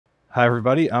Hi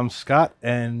everybody, I'm Scott,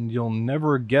 and you'll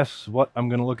never guess what I'm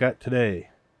going to look at today.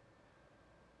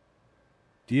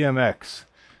 DMX.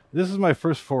 This is my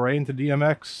first foray into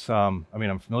DMX.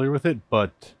 I'm familiar with it,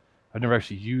 but I've never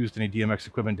actually used any DMX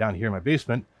equipment down here in my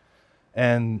basement.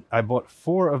 And I bought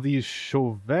 4 of these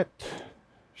Chauvet.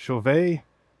 Okay,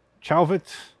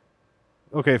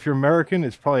 if you're American,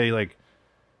 it's probably like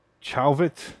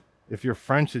Chauvet. If you're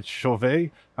French, it's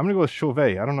Chauvet. I'm going to go with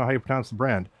Chauvet. I don't know how you pronounce the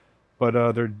brand.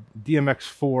 But they're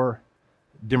DMX-4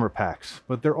 dimmer packs.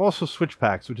 But they're also switch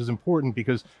packs, which is important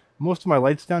because most of my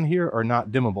lights down here are not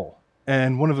dimmable.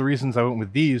 And one of the reasons I went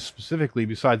with these specifically,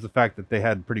 besides the fact that they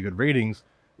had pretty good ratings,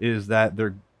 is that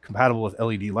they're compatible with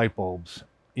LED light bulbs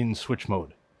in switch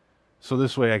mode. So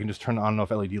this way I can just turn on and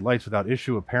off LED lights without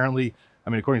issue. Apparently,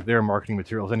 according to their marketing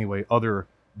materials anyway, other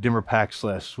dimmer packs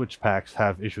 / switch packs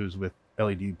have issues with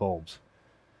LED bulbs.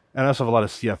 And I also have a lot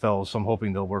of CFLs, so I'm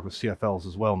hoping they'll work with CFLs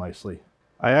as well nicely.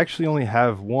 I actually only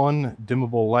have one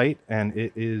dimmable light, and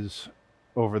it is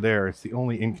over there. It's the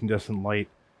only incandescent light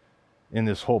in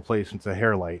this whole place. It's a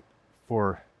hair light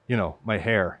for, my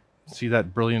hair. See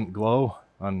that brilliant glow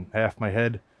on half my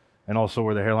head? And also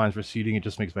where the hairline's receding, it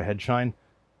just makes my head shine.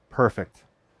 Perfect.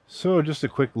 So just a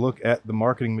quick look at the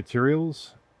marketing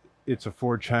materials. It's a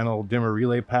 4-channel dimmer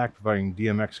relay pack providing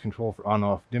DMX control for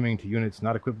on-off dimming to units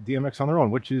not equipped with DMX on their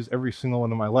own, which is every single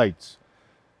one of my lights.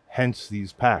 Hence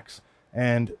these packs.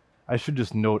 And I should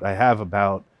just note I have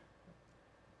about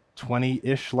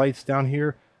 20-ish lights down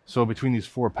here. So between these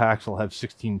 4 packs I'll have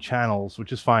 16 channels,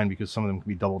 which is fine because some of them can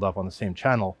be doubled up on the same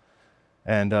channel.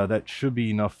 And that should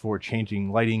be enough for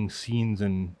changing lighting, scenes,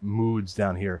 and moods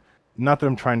down here. Not that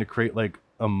I'm trying to create like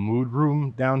a mood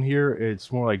room down here.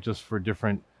 It's more like just for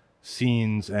different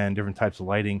scenes and different types of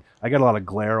lighting. I get a lot of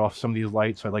glare off some of these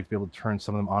lights, so I'd like to be able to turn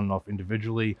some of them on and off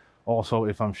individually. Also,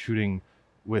 if I'm shooting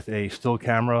with a still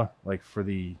camera, like for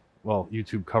the,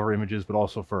 YouTube cover images, but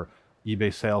also for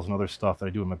eBay sales and other stuff that I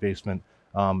do in my basement,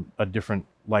 a different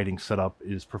lighting setup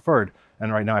is preferred.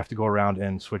 And right now I have to go around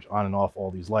and switch on and off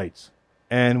all these lights.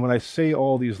 And when I say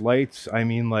all these lights, I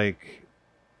mean like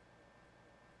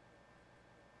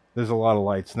there's a lot of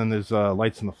lights, and then there's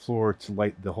lights on the floor to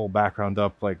light the whole background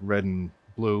up, like red and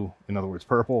blue, in other words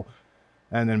purple.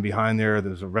 And then behind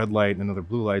there's a red light and another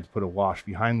blue light to put a wash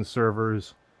behind the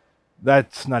servers.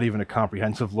 That's not even a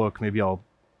comprehensive look. Maybe I'll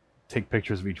take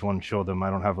pictures of each one and show them. I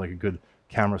don't have like a good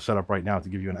camera setup right now to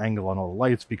give you an angle on all the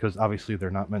lights because obviously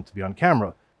they're not meant to be on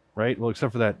camera, right? Well,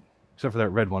 except for that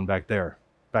red one back there.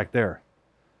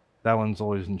 That one's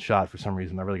always in shot for some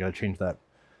reason. I really got to change that,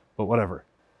 but whatever.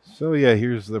 So yeah,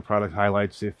 here's the product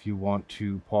highlights if you want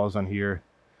to pause on here.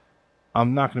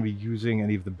 I'm not going to be using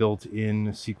any of the built-in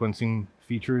sequencing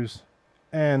features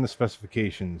and the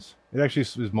specifications. It actually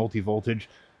is multi-voltage.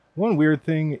 One weird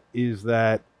thing is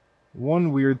that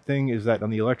on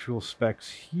the electrical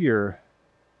specs here,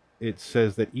 it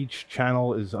says that each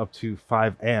channel is up to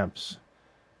 5 amps,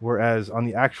 whereas on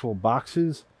the actual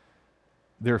boxes,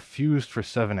 they're fused for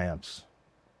 7 amps.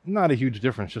 Not a huge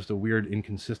difference, just a weird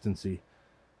inconsistency.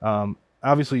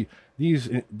 Obviously,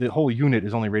 the whole unit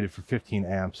is only rated for 15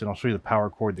 amps, and I'll show you the power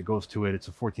cord that goes to it. It's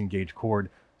a 14-gauge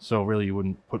cord, so really you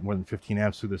wouldn't put more than 15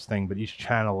 amps through this thing, but each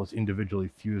channel is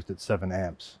individually fused at 7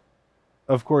 amps.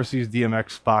 Of course, these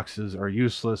DMX boxes are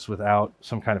useless without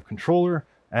some kind of controller,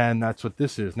 and that's what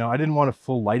this is. Now, I didn't want a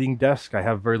full lighting desk. I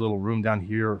have very little room down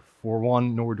here for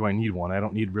one, nor do I need one. I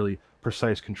don't need really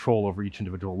precise control over each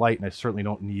individual light, and I certainly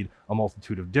don't need a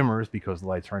multitude of dimmers because the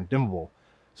lights aren't dimmable.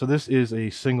 So this is a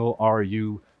single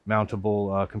RU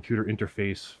mountable computer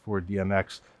interface for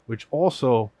DMX, which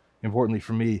also, importantly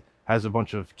for me, has a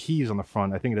bunch of keys on the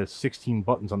front. I think it has 16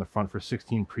 buttons on the front for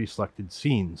 16 pre-selected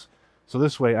scenes. So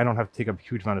this way I don't have to take up a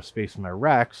huge amount of space in my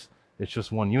racks. It's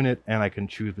just one unit, and I can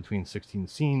choose between 16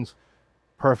 scenes.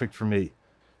 Perfect for me.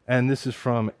 And this is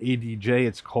from ADJ.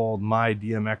 It's called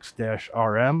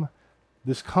myDMX-RM.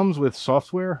 This comes with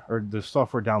software, or the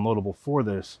software downloadable for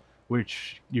this,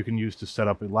 which you can use to set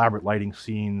up elaborate lighting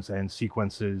scenes and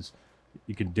sequences.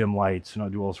 You can dim lights and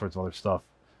do all sorts of other stuff.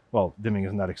 Well, dimming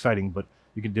isn't that exciting, but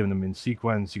you can dim them in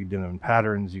sequence, you can dim them in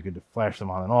patterns, you could flash them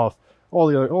on and off. All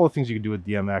the things you can do with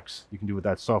DMX, you can do with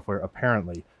that software.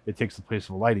 Apparently, it takes the place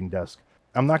of a lighting desk.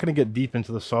 I'm not going to get deep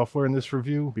into the software in this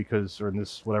review or in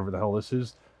this, whatever the hell this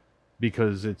is,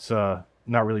 because it's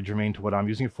not really germane to what I'm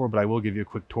using it for, but I will give you a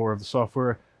quick tour of the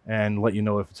software and let you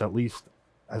know if it's at least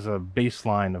has a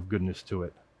baseline of goodness to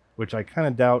it, which I kind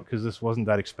of doubt because this wasn't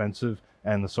that expensive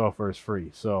and the software is free.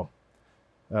 So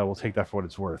we'll take that for what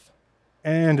it's worth.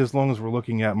 And as long as we're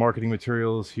looking at marketing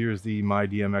materials, here's the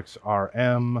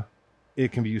myDMX-RM.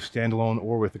 It can be used standalone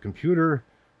or with a computer,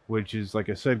 which is, like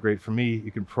I said, great for me.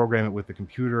 You can program it with the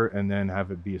computer and then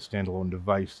have it be a standalone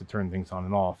device to turn things on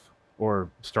and off, or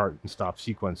start and stop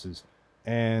sequences.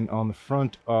 And on the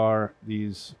front are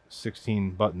these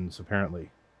 16 buttons,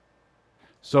 apparently.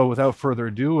 So without further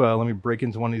ado, let me break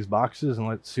into one of these boxes and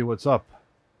let's see what's up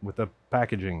with the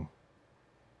packaging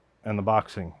and the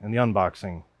boxing and the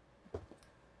unboxing.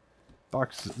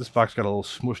 This box got a little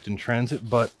smushed in transit,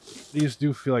 but these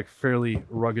do feel like fairly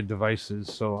rugged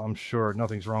devices, so I'm sure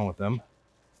nothing's wrong with them.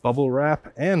 Bubble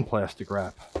wrap and plastic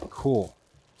wrap. Cool.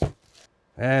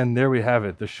 And there we have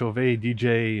it, the Chauvet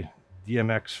ADJ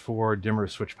DMX-4 dimmer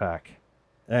switch pack.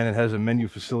 And it has a menu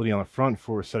facility on the front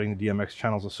for setting the DMX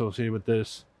channels associated with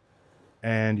this.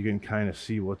 And you can kind of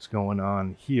see what's going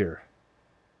on here.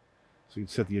 So you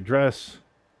can set the address,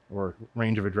 or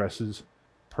range of addresses,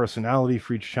 personality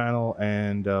for each channel,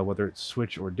 and whether it's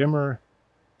switch or dimmer,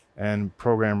 and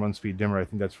program run speed dimmer. I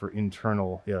think that's for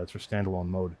internal, yeah, that's for standalone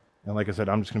mode. And like I said,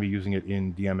 I'm just going to be using it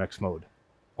in DMX mode.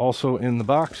 Also in the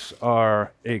box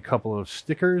are a couple of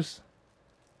stickers,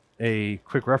 a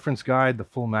quick reference guide. The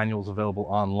full manual is available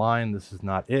online. This is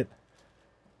not it.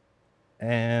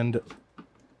 And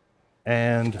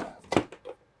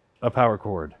a power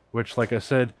cord, which, like I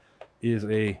said, is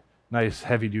a nice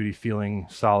heavy-duty feeling,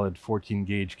 solid 14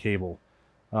 gauge cable.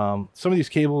 Some of these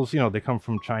cables, you know, they come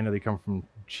from China, they come from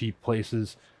cheap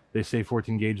places. They say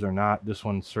 14 gauge, they're not. This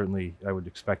one certainly, I would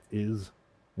expect, is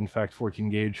in fact 14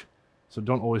 gauge. So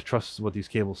don't always trust what these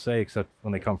cables say, except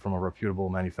when they come from a reputable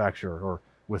manufacturer or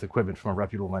with equipment from a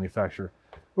reputable manufacturer.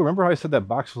 Oh, remember how I said that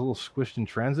box was a little squished in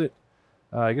transit?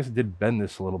 I guess it did bend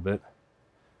this a little bit,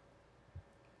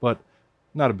 but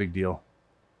not a big deal.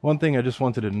 One thing I just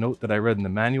wanted to note that I read in the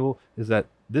manual is that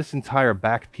this entire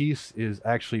back piece is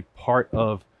actually part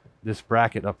of this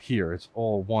bracket up here. It's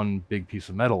all one big piece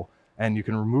of metal, and you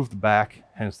can remove the back,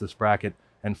 hence this bracket,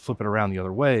 and flip it around the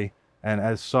other way. And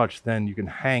as such, then you can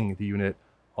hang the unit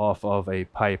off of a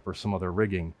pipe or some other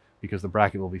rigging, because the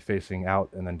bracket will be facing out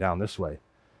and then down this way,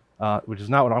 which is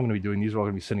not what I'm going to be doing. These are all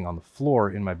going to be sitting on the floor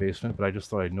in my basement, but I just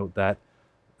thought I'd note that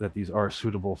these are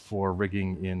suitable for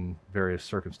rigging in various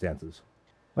circumstances.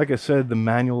 Like I said, the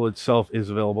manual itself is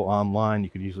available online. You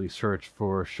can easily search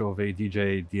for Chauvet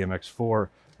ADJ DMX-4,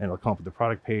 and it'll come up with the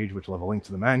product page, which will have a link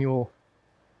to the manual.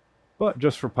 But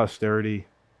just for posterity,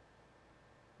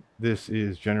 this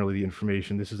is generally the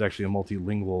information. This is actually a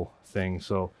multilingual thing,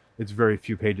 so it's very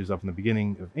few pages up in the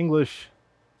beginning of English.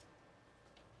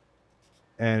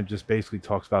 And it just basically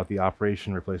talks about the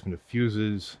operation, replacement of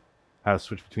fuses, how to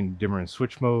switch between dimmer and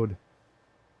switch mode,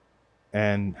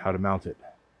 and how to mount it.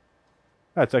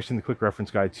 That's actually in the quick reference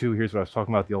guide too. Here's what I was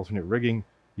talking about, the alternate rigging.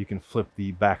 You can flip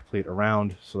the back plate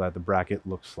around so that the bracket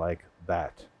looks like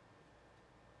that.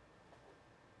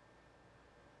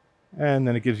 And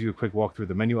then it gives you a quick walk through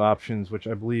the menu options, which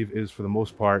I believe is, for the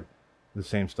most part, the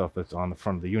same stuff that's on the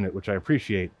front of the unit, which I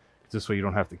appreciate, because this way you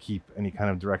don't have to keep any kind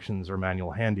of directions or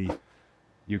manual handy.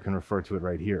 You can refer to it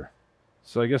right here.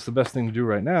 So I guess the best thing to do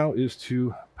right now is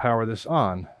to power this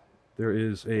on. There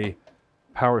is a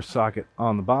power socket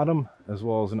on the bottom, as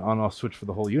well as an on-off switch for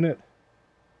the whole unit.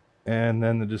 And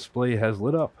then the display has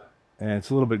lit up. And it's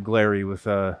a little bit glary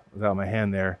without my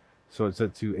hand there. So it's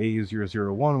set to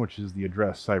A001, which is the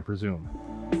address, I presume.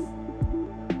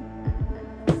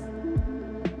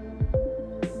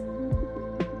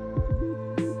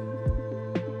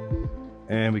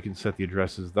 And we can set the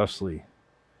addresses thusly.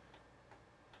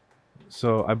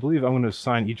 So I believe I'm going to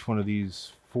assign each one of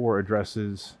these 4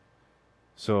 addresses.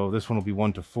 So this one will be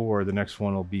 1 to 4, the next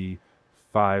one will be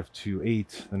 5 to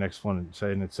 8, the next one,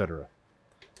 and etc.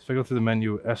 So if I go through the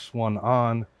menu, S1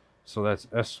 on, so that's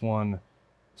S1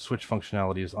 switch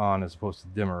functionality is on as opposed to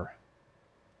dimmer,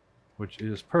 which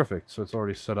is perfect. So it's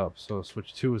already set up. So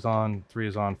switch 2 is on, 3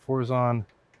 is on, 4 is on,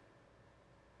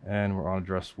 and we're on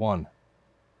address 1.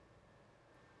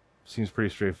 Seems pretty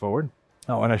straightforward.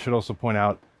 Oh, and I should also point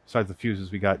out, besides the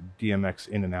fuses, we got DMX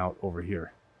in and out over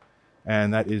here.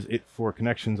 And that is it for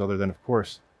connections, other than, of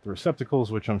course, the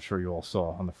receptacles, which I'm sure you all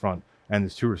saw on the front. And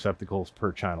there's 2 receptacles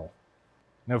per channel.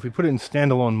 Now, if we put it in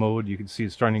standalone mode, you can see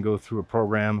it's starting to go through a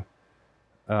program.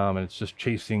 And it's just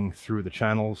chasing through the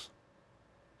channels.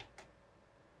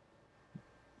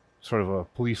 Sort of a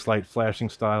police light flashing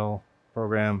style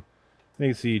program. And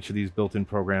you can see each of these built-in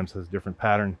programs has a different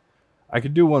pattern. I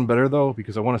could do one better, though,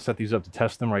 because I want to set these up to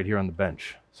test them right here on the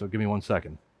bench. So give me 1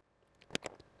 second.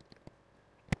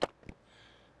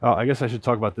 Oh, I guess I should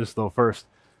talk about this, though, first.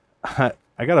 I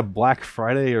got a Black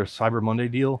Friday or Cyber Monday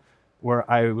deal where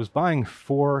I was buying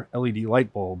 4 LED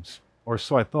light bulbs, or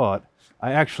so I thought.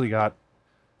 I actually got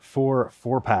 4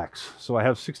 4-packs. So I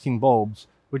have 16 bulbs,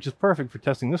 which is perfect for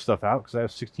testing this stuff out because I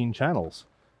have 16 channels.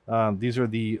 These are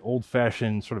the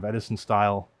old-fashioned sort of Edison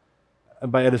style.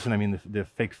 By Edison, I mean the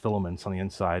fake filaments on the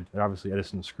inside. They're obviously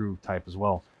Edison screw type as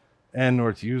well. And in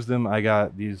order to use them, I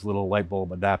got these little light bulb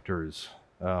adapters.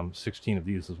 16 of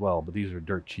these as well, but these are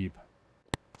dirt cheap.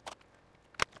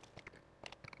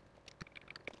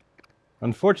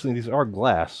 Unfortunately, these are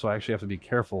glass, so I actually have to be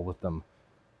careful with them.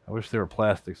 I wish they were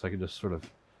plastic so I could just sort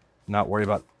of not worry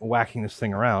about whacking this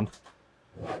thing around.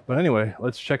 But anyway,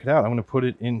 let's check it out. I'm going to put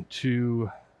it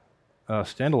into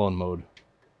standalone mode.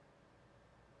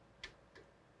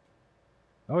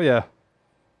 Oh yeah.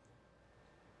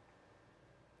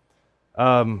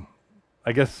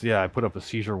 I guess, yeah, I put up a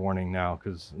seizure warning now,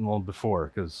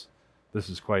 before, because this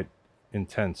is quite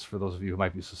intense for those of you who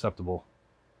might be susceptible.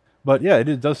 But yeah,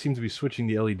 it does seem to be switching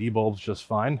the LED bulbs just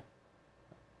fine.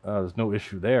 There's no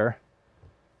issue there.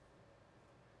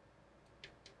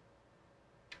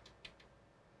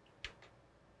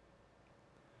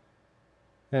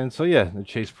 And so yeah, the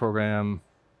chase program,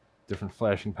 different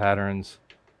flashing patterns.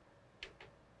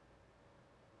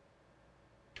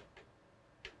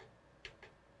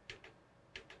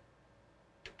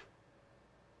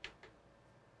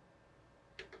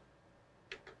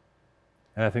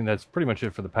 And I think that's pretty much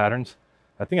it for the patterns.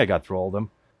 I think I got through all of them.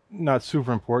 Not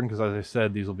super important because, as I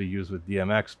said, these will be used with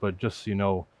DMX, but just so you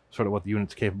know sort of what the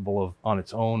unit's capable of on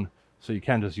its own, so you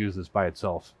can just use this by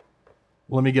itself.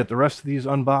 Let me get the rest of these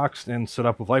unboxed and set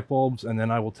up with light bulbs, and then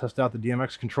I will test out the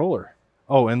DMX controller.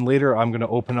 Oh, and later I'm going to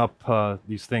open up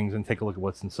these things and take a look at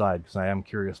what's inside, because I am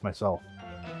curious myself.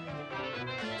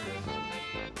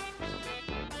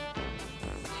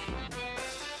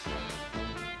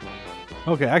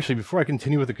 Okay, actually, before I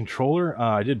continue with the controller,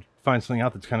 I did find something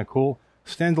out that's kind of cool.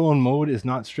 Standalone mode is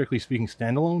not strictly speaking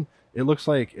standalone. It looks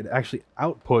like it actually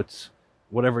outputs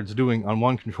whatever it's doing on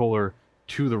one controller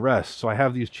to the rest. So I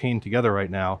have these chained together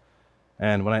right now,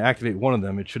 and when I activate one of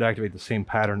them, it should activate the same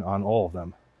pattern on all of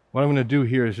them. What I'm going to do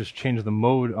here is just change the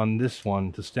mode on this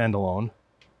one to standalone.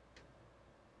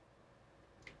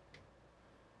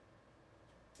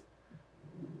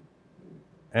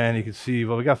 And you can see,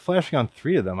 well, we got flashing on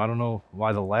 3 of them. I don't know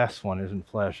why the last one isn't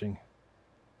flashing.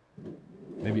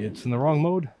 Maybe it's in the wrong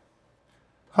mode?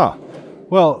 Huh.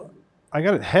 Well, I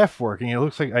got it half working. It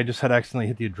looks like I just had accidentally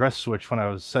hit the address switch when I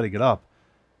was setting it up.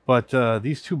 But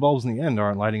these 2 bulbs in the end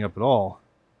aren't lighting up at all.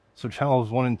 So channels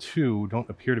 1 and 2 don't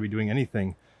appear to be doing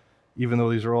anything, even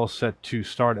though these are all set to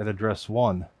start at address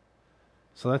 1.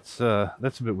 So that's a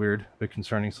bit weird, a bit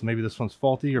concerning. So maybe this one's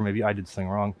faulty, or maybe I did something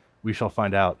wrong. We shall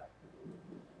find out.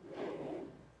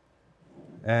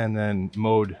 And then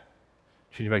mode,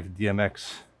 change back to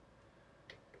DMX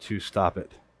to stop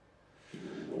it.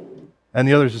 And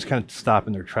the others just kind of stop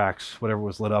in their tracks. Whatever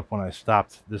was lit up when I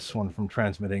stopped this one from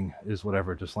transmitting is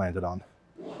whatever it just landed on.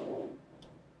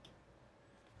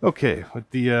 Okay, with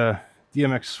the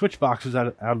DMX switch boxes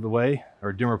out of the way,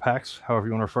 or dimmer packs, however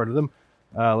you want to refer to them,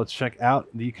 let's check out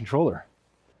the controller.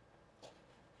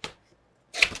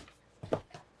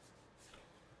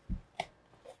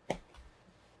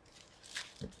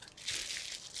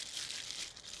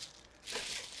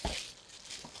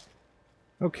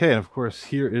 Okay, and of course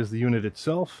here is the unit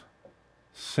itself.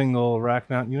 Single rack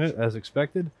mount unit as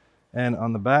expected. And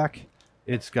on the back,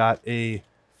 it's got a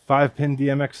 5-pin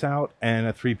DMX out and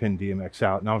a 3-pin DMX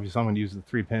out. Now obviously I'm going to use the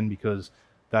 3-pin because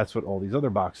that's what all these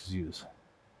other boxes use.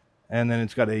 And then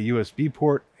it's got a USB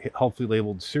port, helpfully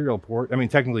labeled serial port. I mean,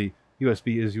 technically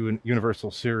USB is universal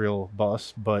serial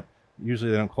bus, but usually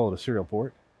they don't call it a serial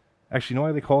port. Actually, you know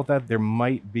why they call it that? There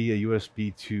might be a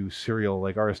USB to serial,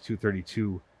 like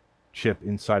RS-232 chip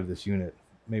inside of this unit.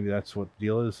 Maybe that's what the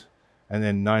deal is. And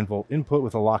then 9-volt input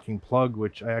with a locking plug,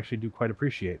 which I actually do quite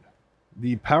appreciate.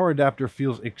 The power adapter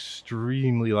feels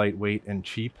extremely lightweight and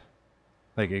cheap.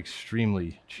 Like,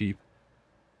 extremely cheap.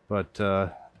 But,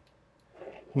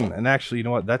 and actually, you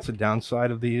know what? That's a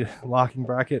downside of the locking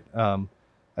bracket.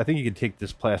 I think you could take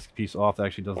this plastic piece off that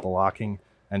actually does the locking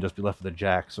and just be left with a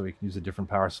jack, so you can use a different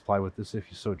power supply with this if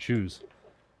you so choose.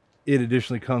 It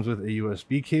additionally comes with a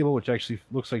USB cable, which actually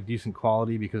looks like decent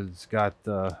quality because it's got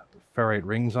ferrite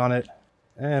rings on it.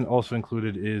 And also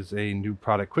included is a new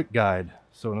product quick guide,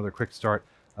 so another quick start.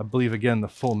 I believe, again, the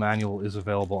full manual is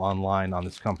available online on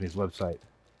this company's website.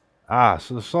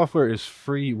 So the software is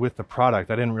free with the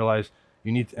product. I didn't realize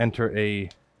you need to enter a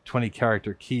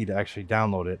 20-character key to actually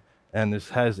download it. And this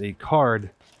has a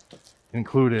card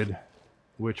included,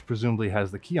 which presumably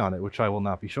has the key on it, which I will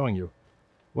not be showing you.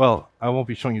 Well, I won't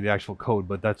be showing you the actual code,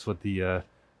 but that's what the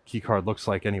key card looks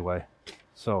like anyway.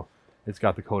 So it's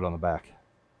got the code on the back.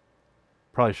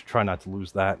 Probably should try not to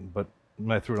lose that, but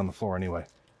I threw it on the floor anyway.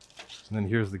 And then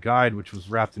here's the guide, which was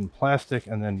wrapped in plastic,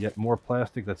 and then yet more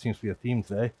plastic. That seems to be a theme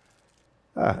today.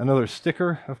 Another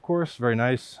sticker, of course, very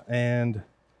nice. And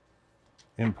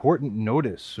important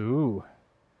notice. Ooh.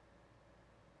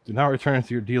 Do not return it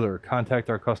to your dealer. Contact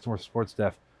our customer support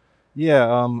staff. Yeah,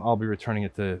 I'll be returning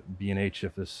it to B&H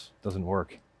if this doesn't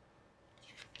work.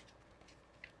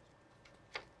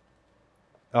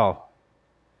 Oh.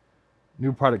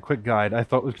 New product quick guide. I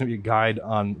thought it was going to be a guide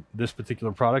on this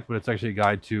particular product, but it's actually a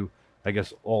guide to, I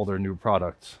guess, all their new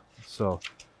products. So,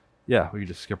 yeah, we can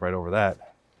just skip right over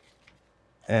that.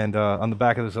 And on the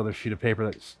back of this other sheet of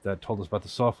paper that told us about the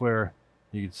software,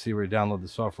 you can see where you download the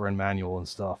software and manual and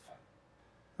stuff.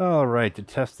 Alright, to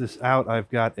test this out, I've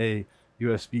got a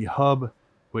USB hub,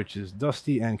 which is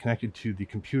dusty and connected to the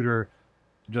computer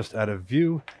just out of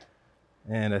view.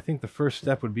 And I think the first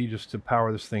step would be just to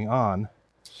power this thing on.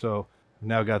 So I've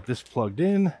now got this plugged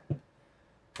in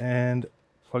and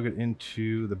plug it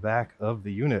into the back of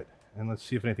the unit. And let's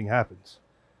see if anything happens.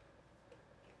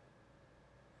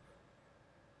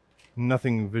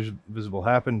 Nothing visible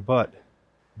happened, but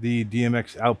the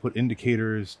DMX output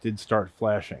indicators did start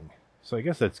flashing. So I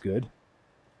guess that's good.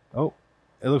 Oh,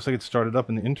 it looks like it started up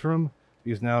in the interim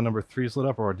because now number 3 is lit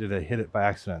up, or did I hit it by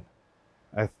accident?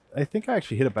 I think I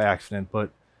actually hit it by accident, but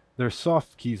there's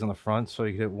soft keys on the front, so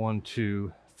you can hit 1,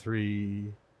 2,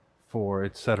 3, 4,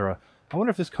 etc. I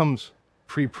wonder if this comes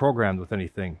pre-programmed with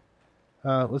anything.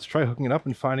 Let's try hooking it up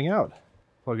and finding out.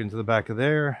 Plug into the back of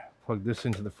there, plug this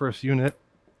into the first unit.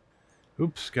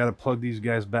 Oops, gotta plug these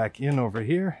guys back in over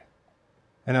here.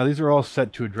 And now these are all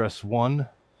set to address 1,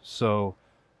 so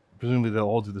presumably they'll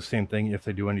all do the same thing if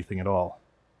they do anything at all.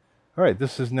 Alright,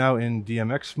 this is now in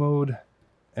DMX mode,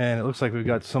 and it looks like we've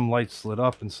got some lights lit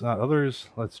up and not others.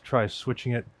 Let's try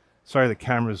switching it. Sorry, the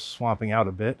camera's swamping out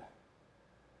a bit.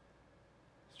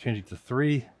 Let's change it to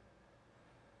 3.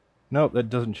 Nope, that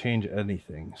doesn't change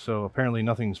anything. So apparently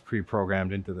nothing's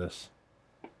pre-programmed into this.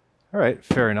 Alright,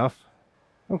 fair enough.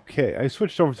 Okay, I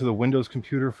switched over to the Windows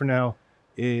computer for now.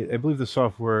 I believe the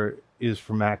software is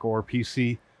for Mac or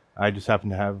PC. I just happen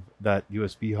to have that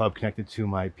USB hub connected to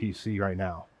my PC right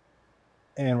now.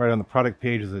 And right on the product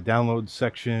page is the download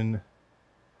section.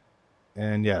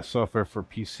 And yeah, software for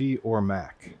PC or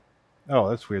Mac. Oh,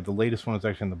 that's weird. The latest one is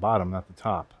actually on the bottom, not the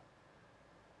top.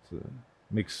 So it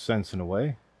makes sense in a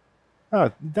way.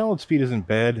 Download speed isn't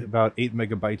bad, about 8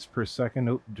 megabytes per second.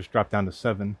 Nope, just dropped down to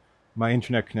 7. My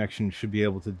internet connection should be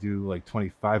able to do like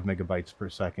 25 megabytes per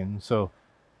second. So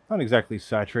not exactly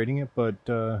saturating it, but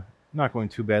not going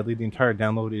too badly. The entire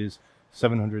download is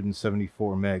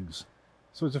 774 megs.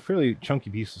 So it's a fairly chunky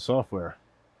piece of software.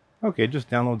 Okay, it just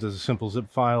downloads as a simple zip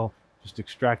file, just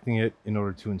extracting it in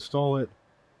order to install it.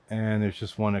 And there's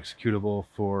just one executable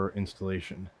for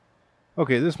installation.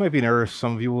 Okay, this might be an error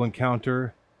some of you will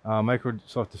encounter.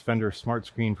 Microsoft Defender Smart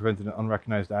Screen prevented an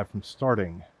unrecognized app from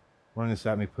starting. Running this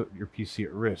app may put your PC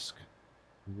at risk.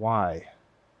 Why?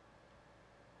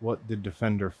 What did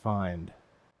Defender find?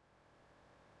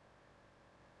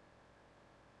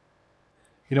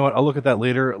 You know what, I'll look at that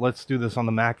later. Let's do this on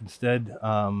the Mac instead,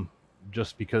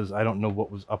 just because I don't know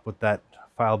what was up with that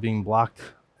file being blocked,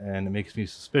 and it makes me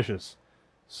suspicious.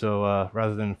 So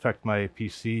rather than infect my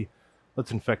PC,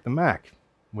 let's infect the Mac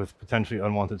with potentially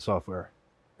unwanted software.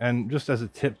 And just as a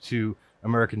tip to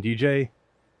American DJ,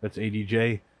 that's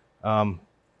ADJ,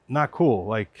 not cool.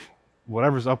 Like,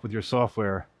 whatever's up with your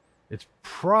software, it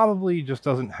probably just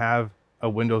doesn't have a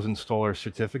Windows installer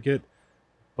certificate,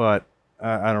 but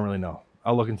I don't really know.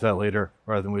 I'll look into that later,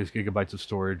 rather than waste gigabytes of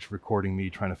storage recording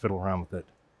me trying to fiddle around with it.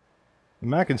 The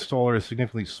Mac installer is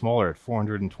significantly smaller at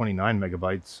 429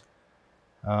 megabytes,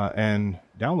 and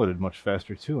downloaded much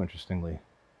faster too, interestingly,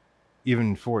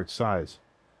 even for its size.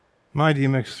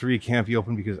 myDMX-3 can't be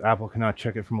opened because Apple cannot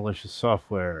check it for malicious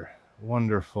software.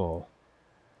 Wonderful.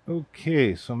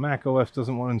 Okay, so Mac OS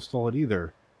doesn't want to install it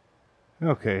either.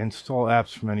 Okay, install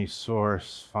apps from any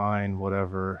source, fine,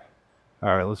 whatever.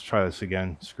 Alright, let's try this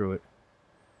again. Screw it.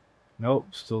 Nope,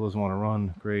 still doesn't want to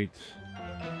run. Great.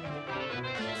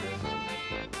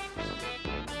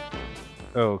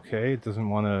 Okay, it doesn't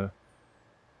want to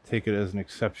take it as an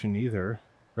exception either.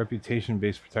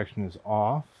 Reputation-based protection is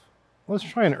off. Let's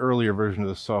try an earlier version of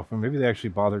the software. Maybe they actually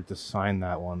bothered to sign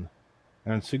that one.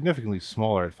 And it's significantly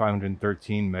smaller at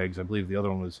 513 megs. I believe the other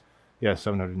one was, yeah,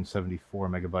 774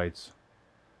 megabytes.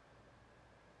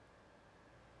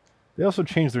 They also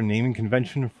changed their naming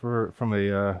convention from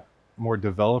a more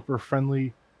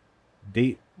developer-friendly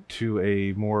date to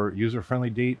a more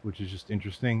user-friendly date, which is just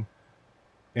interesting.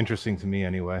 Interesting to me,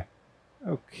 anyway.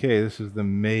 Okay, this is the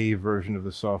May version of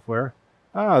the software.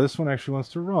 Ah, this one actually wants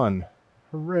to run.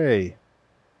 Hooray!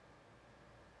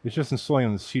 It's just installing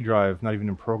on the C drive, not even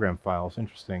in program files.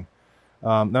 Interesting.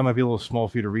 That might be a little small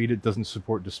for you to read. It doesn't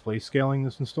support display scaling,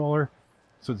 this installer.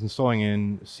 So it's installing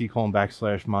in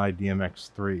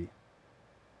c:\myDMX-3,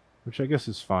 which I guess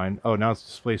is fine. Oh, now it's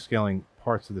display scaling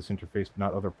parts of this interface, but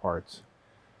not other parts.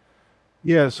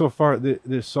 Yeah, so far,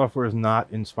 this software is not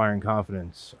inspiring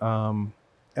confidence.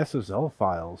 SSL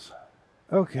files.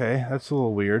 Okay, that's a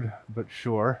little weird, but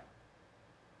sure.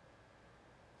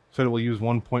 Said it will use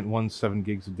 1.17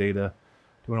 gigs of data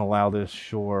to allow this,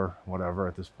 sure, whatever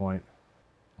at this point.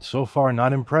 So far,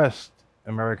 not impressed,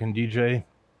 American DJ.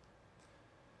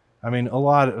 I mean,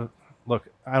 look,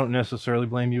 I don't necessarily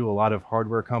blame you. A lot of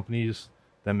hardware companies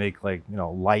that make, like, you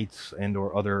know, lights and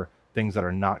or other things that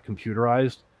are not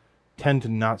computerized tend to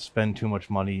not spend too much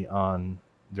money on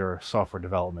their software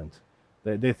development.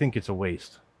 They think it's a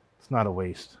waste. It's not a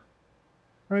waste.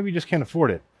 Or maybe you just can't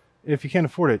afford it. If you can't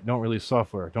afford it, don't release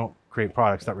software. Don't create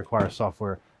products that require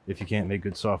software if you can't make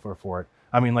good software for it.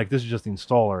 I mean, like, this is just the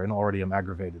installer, and already I'm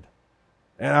aggravated.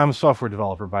 And I'm a software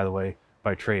developer, by the way,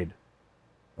 by trade,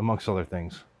 amongst other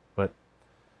things. But,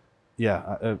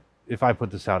 yeah, if I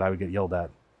put this out, I would get yelled at.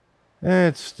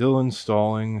 It's still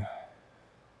installing.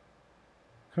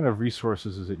 What kind of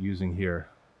resources is it using here?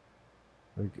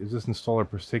 Like, is this installer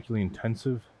particularly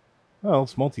intensive? Well,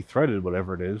 it's multi-threaded,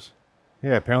 whatever it is.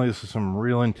 Yeah, apparently this is some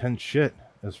real intense shit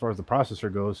as far as the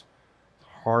processor goes. It's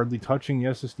hardly touching the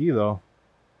SSD, though.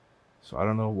 So I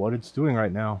don't know what it's doing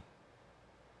right now.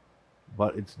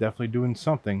 But it's definitely doing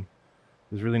something.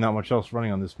 There's really not much else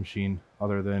running on this machine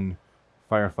other than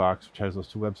Firefox, which has those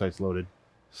two websites loaded.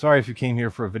 Sorry if you came here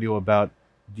for a video about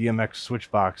DMX switch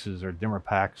boxes or dimmer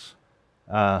packs.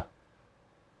 Yeah,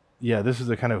 this is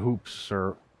the kind of hoops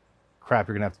or crap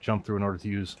you're going to have to jump through in order to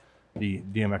use the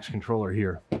DMX controller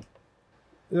here.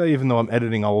 Even though I'm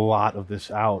editing a lot of this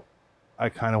out, I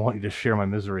kind of want you to share my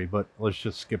misery, but let's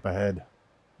just skip ahead.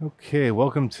 Okay,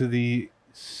 welcome to the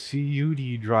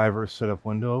CUD driver setup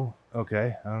window.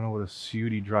 Okay, I don't know what a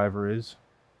CUD driver is.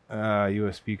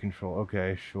 USB control.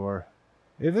 Okay, sure.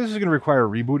 If this is going to require a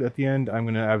reboot at the end, I'm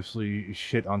going to absolutely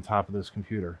shit on top of this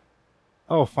computer.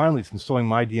 Oh, finally, it's installing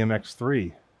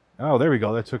myDMX-3. Oh, there we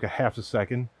go. That took a half a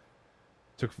second.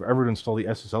 Took forever to install the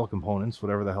SSL components,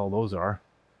 whatever the hell those are.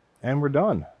 And we're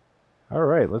done. All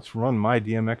right, let's run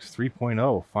myDMX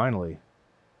 3.0, finally.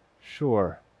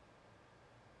 Sure.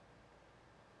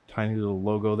 Tiny little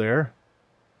logo there.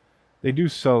 They do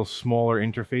sell smaller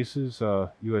interfaces,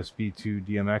 USB to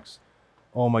DMX.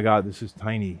 Oh my god, this is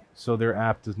tiny. So their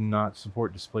app does not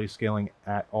support display scaling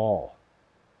at all.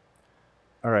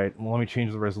 Alright, well, let me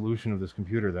change the resolution of this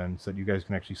computer then, so that you guys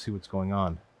can actually see what's going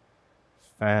on.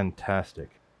 Fantastic.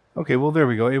 Okay, well, there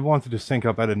we go. It wanted to sync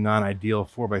up at a non-ideal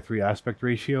 4:3 aspect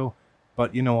ratio,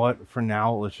 but you know what? For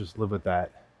now, let's just live with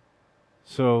that.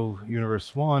 So,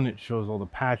 Universe 1, it shows all the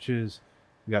patches.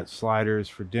 We got sliders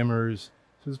for dimmers.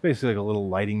 So it's basically like a little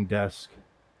lighting desk.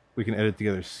 We can edit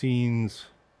together scenes,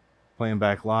 play them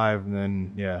back live, and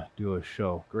then, yeah, do a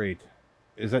show. Great.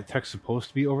 Is that text supposed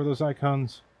to be over those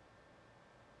icons?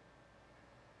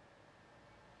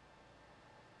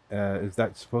 Is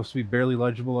that supposed to be barely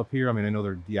legible up here? I mean, I know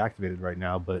they're deactivated right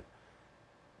now, but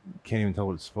can't even tell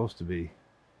what it's supposed to be.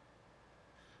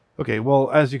 Okay, well,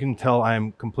 as you can tell,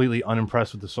 I'm completely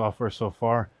unimpressed with the software so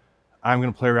far. I'm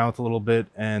going to play around with it a little bit,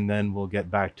 and then we'll get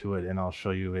back to it, and I'll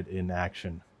show you it in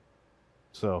action.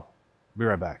 So, be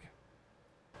right back.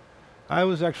 I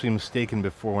was actually mistaken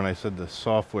before when I said the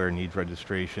software needs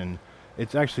registration.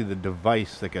 It's actually the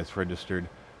device that gets registered.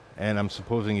 And I'm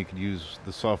supposing you could use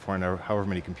the software on however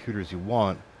many computers you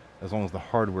want, as long as the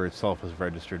hardware itself is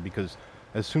registered. Because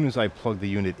as soon as I plugged the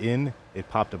unit in, it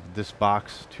popped up this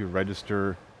box to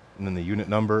register, and then the unit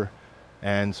number.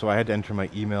 And so I had to enter my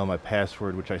email, my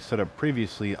password, which I set up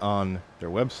previously on their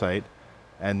website,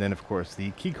 and then, of course,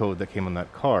 the key code that came on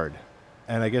that card.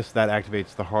 And I guess that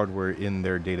activates the hardware in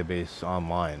their database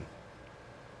online.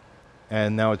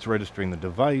 And now it's registering the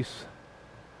device.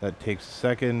 That takes a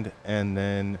second, and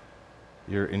then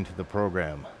you're into the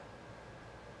program.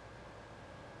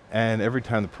 And every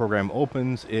time the program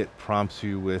opens, it prompts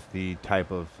you with the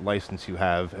type of license you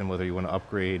have and whether you want to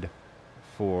upgrade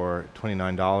for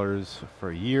 $29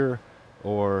 for a year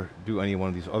or do any one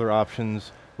of these other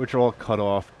options, which are all cut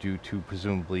off due to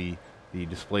presumably the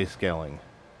display scaling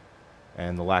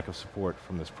and the lack of support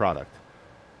from this product.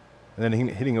 And then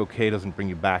hitting OK doesn't bring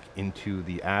you back into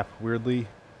the app, weirdly.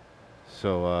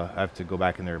 So I have to go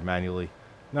back in there manually.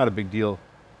 Not a big deal,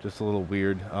 just a little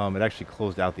weird. It actually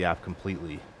closed out the app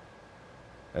completely.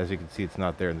 As you can see, it's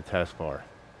not there in the taskbar.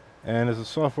 And as the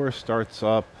software starts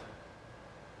up,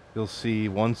 you'll see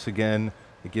once again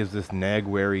it gives this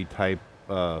Nagwary type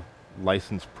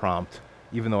license prompt,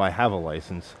 even though I have a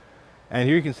license. And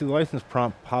here you can see the license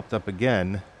prompt popped up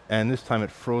again, and this time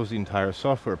it froze the entire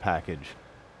software package,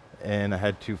 and I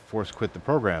had to force quit the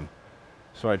program.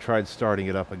 So I tried starting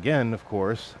it up again, of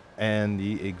course, and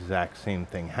the exact same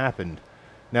thing happened.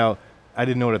 Now, I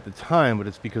didn't know it at the time, but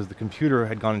it's because the computer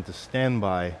had gone into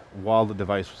standby while the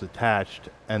device was attached,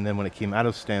 and then when it came out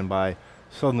of standby,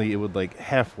 suddenly it would like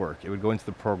half work. It would go into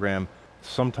the program.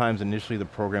 Sometimes initially the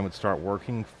program would start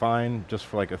working fine just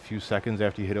for like a few seconds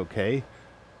after you hit OK,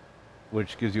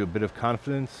 which gives you a bit of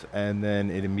confidence, and then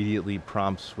it immediately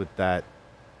prompts with that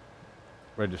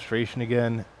registration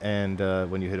again, and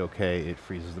when you hit OK, it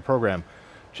freezes the program.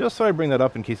 Just so I bring that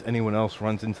up in case anyone else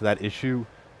runs into that issue,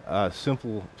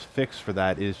 simple fix for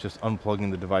that is just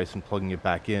unplugging the device and plugging it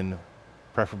back in,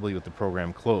 preferably with the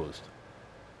program closed.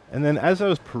 And then as I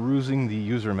was perusing the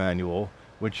user manual,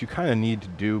 which you kind of need to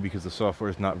do because the software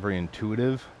is not very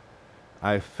intuitive,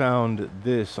 I found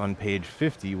this on page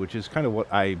 50, which is kind of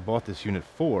what I bought this unit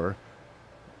for.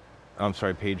 I'm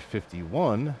sorry, page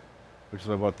 51, which is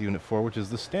what I bought the unit for, which is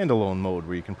the standalone mode,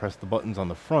 where you can press the buttons on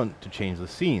the front to change the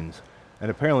scenes.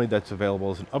 And apparently that's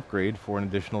available as an upgrade for an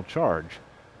additional charge.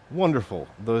 Wonderful.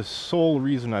 The sole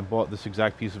reason I bought this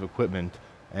exact piece of equipment,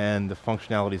 and the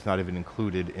functionality is not even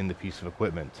included in the piece of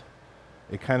equipment.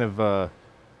 It kind of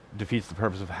defeats the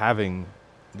purpose of having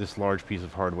this large piece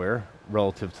of hardware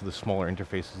relative to the smaller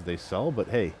interfaces they sell, but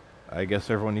hey, I guess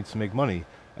everyone needs to make money.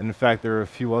 And in fact, there are a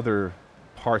few other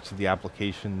parts of the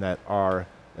application that are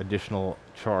additional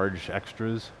charge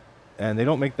extras, and they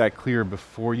don't make that clear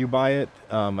before you buy it.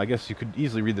 I guess you could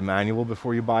easily read the manual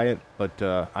before you buy it, but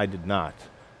I did not,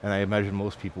 and I imagine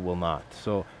most people will not.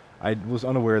 So I was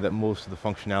unaware that most of the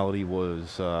functionality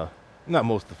was, not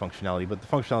most of the functionality, but the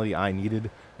functionality I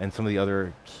needed and some of the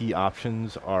other key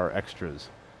options are extras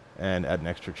and at an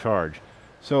extra charge.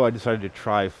 So I decided to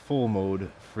try full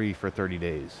mode free for 30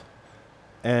 days.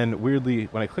 And weirdly,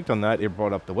 when I clicked on that, it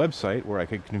brought up the website where I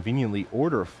could conveniently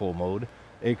order full mode,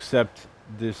 except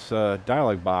this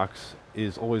dialog box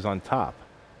is always on top.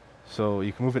 So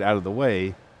you can move it out of the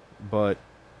way, but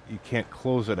you can't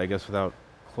close it, I guess, without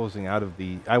closing out of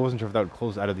the... I wasn't sure if that would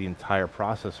close out of the entire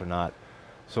process or not.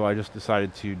 So I just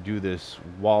decided to do this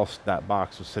whilst that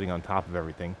box was sitting on top of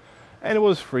everything. And it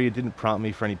was free. It didn't prompt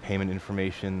me for any payment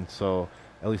information, so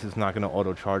at least it's not going to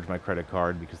auto-charge my credit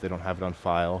card because they don't have it on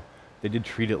file. They did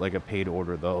treat it like a paid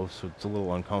order, though, so it's a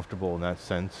little uncomfortable in that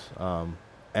sense.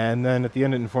 And then at the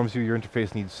end, it informs you your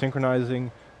interface needs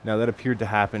synchronizing. Now, that appeared to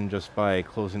happen just by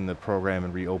closing the program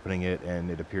and reopening it,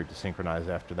 and it appeared to synchronize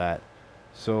after that.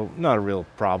 So, not a real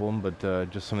problem, but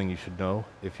just something you should know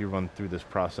if you run through this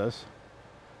process.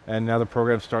 And now the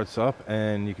program starts up,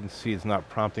 and you can see it's not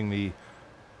prompting me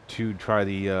to try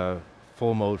the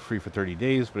full mode free for 30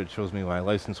 days, but it shows me my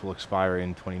license will expire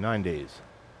in 29 days.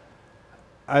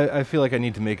 I feel like I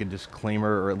need to make a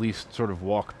disclaimer, or at least sort of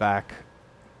walk back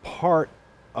part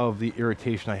of the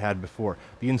irritation I had before.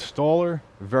 The installer,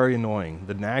 very annoying.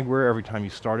 The nagware every time you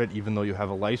start it, even though you have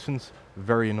a license,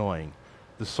 very annoying.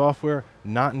 The software,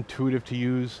 not intuitive to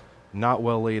use, not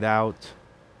well laid out.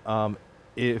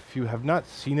 If you have not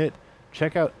seen it,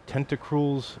 check out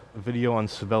Tentacruel's video on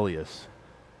Sibelius.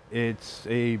 It's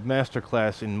a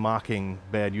masterclass in mocking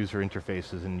bad user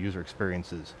interfaces and user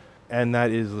experiences. And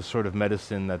that is the sort of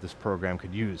medicine that this program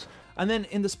could use. And then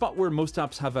in the spot where most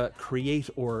apps have a create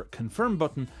or confirm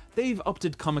button, they've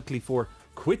opted comically for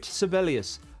quit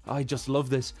Sibelius. I just love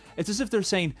this. It's as if they're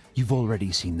saying, you've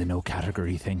already seen the no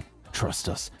category thing. Trust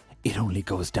us, it only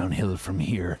goes downhill from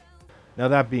here. Now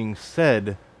that being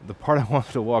said, the part I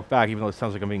wanted to walk back, even though it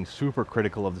sounds like I'm being super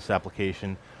critical of this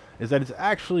application, is that it's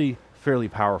actually fairly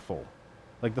powerful.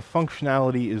 Like, the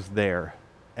functionality is there.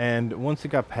 And once it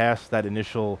got past that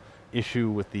initial issue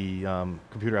with the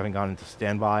computer having gone into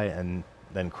standby and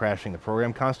then crashing the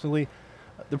program constantly,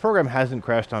 the program hasn't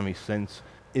crashed on me since.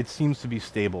 It seems to be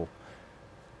stable.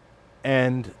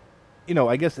 And, you know,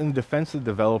 I guess in the defense of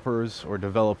developers or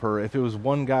developer, if it was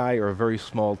one guy or a very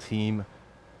small team,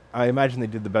 I imagine they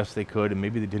did the best they could, and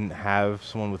maybe they didn't have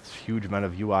someone with a huge amount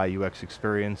of UI, UX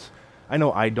experience. I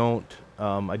know I don't.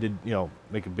 I did, you know,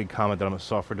 make a big comment that I'm a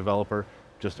software developer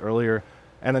just earlier,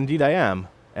 and indeed I am.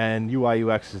 And UI,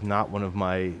 UX is not one of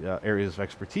my areas of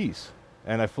expertise,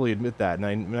 and I fully admit that, and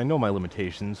I know my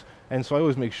limitations, and so I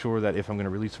always make sure that if I'm going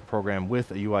to release a program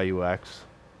with a UI, UX,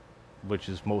 which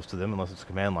is most of them, unless it's a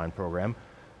command line program,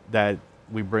 that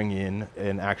we bring in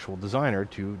an actual designer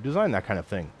to design that kind of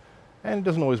thing. And it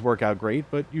doesn't always work out great,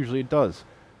 but usually it does.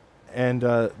 And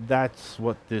that's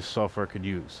what this software could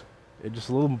use. Just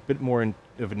a little bit more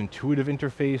of an intuitive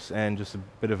interface and just a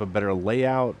bit of a better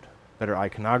layout, better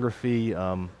iconography.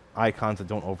 icons that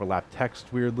don't overlap text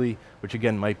weirdly, which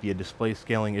again might be a display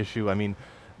scaling issue. I mean,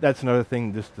 that's another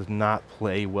thing. This does not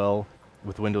play well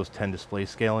with Windows 10 display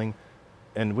scaling.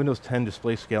 And Windows 10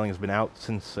 display scaling has been out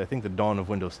since, I think, the dawn of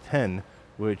Windows 10,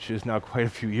 which is now quite a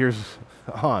few years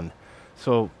on.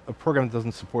 So a program that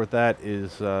doesn't support that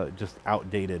is just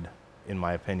outdated, in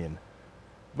my opinion.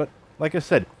 But like I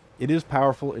said, it is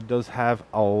powerful. It does have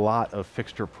a lot of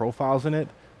fixture profiles in it,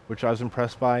 which I was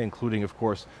impressed by, including, of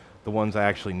course, the ones I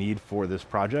actually need for this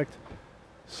project.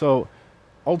 So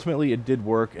ultimately, it did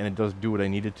work, and it does do what I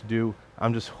needed to do.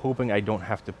 I'm just hoping I don't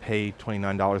have to pay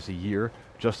 $29 a year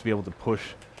just to be able to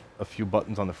push a few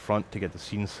buttons on the front to get the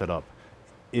scene set up.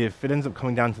 If it ends up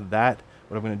coming down to that,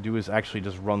 what I'm going to do is actually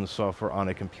just run the software on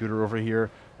a computer over here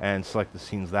and select the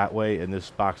scenes that way, and this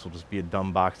box will just be a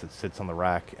dumb box that sits on the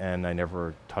rack, and I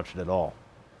never touch it at all.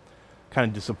 Kind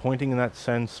of disappointing in that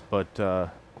sense, but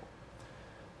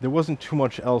there wasn't too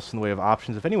much else in the way of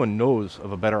options. If anyone knows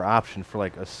of a better option for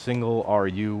like a single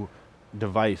RU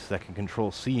device that can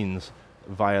control scenes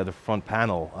via the front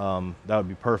panel, that would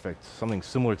be perfect. Something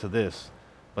similar to this,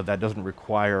 but that doesn't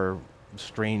require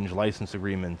strange license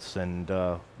agreements and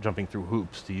jumping through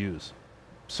hoops to use.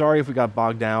 Sorry if we got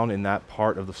bogged down in that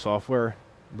part of the software,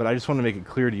 but I just want to make it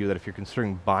clear to you that if you're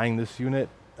considering buying this unit,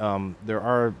 there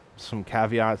are some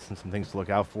caveats and some things to look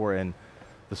out for, and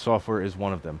the software is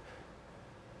one of them.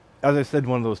 As I said,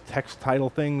 one of those text title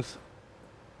things,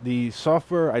 the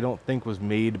software I don't think was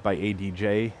made by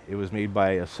ADJ. It was made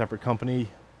by a separate company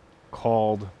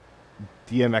called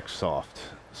DMX-4.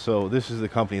 So this is the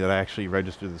company that I actually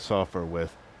registered the software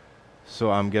with. So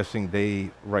I'm guessing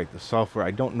they write the software.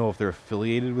 I don't know if they're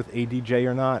affiliated with ADJ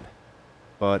or not,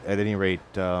 but at any rate,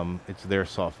 it's their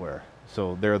software.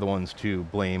 So they're the ones to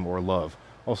blame or love.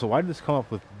 Also, why did this come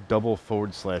up with double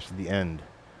 / at the end?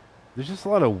 There's just a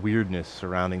lot of weirdness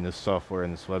surrounding this software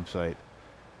and this website.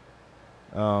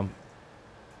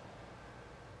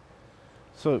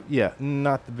 So yeah,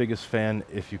 not the biggest fan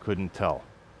if you couldn't tell.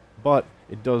 But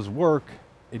it does work,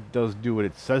 it does do what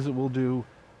it says it will do,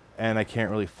 and I can't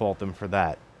really fault them for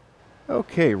that.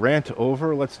 Okay, rant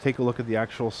over, let's take a look at the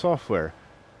actual software.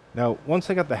 Now, once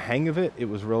I got the hang of it, it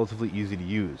was relatively easy to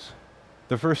use.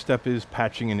 The first step is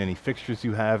patching in any fixtures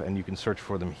you have, and you can search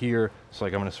for them here. So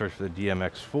like I'm going to search for the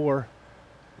DMX-4,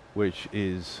 which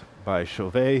is by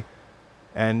Chauvet.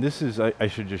 And this is, I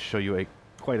should just show you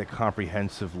quite a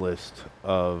comprehensive list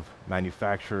of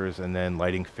manufacturers and then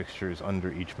lighting fixtures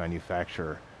under each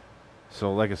manufacturer.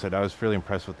 So like I said, I was fairly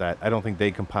impressed with that. I don't think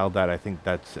they compiled that. I think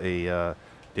that's a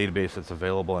database that's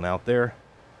available and out there.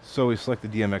 So we select the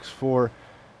DMX-4,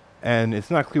 and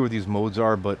it's not clear what these modes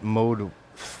are, but mode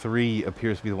 3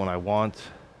 appears to be the one I want.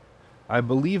 I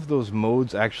believe those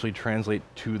modes actually translate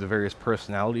to the various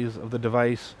personalities of the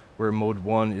device, where mode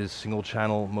 1 is single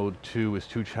channel, mode 2 is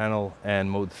 2 channel, and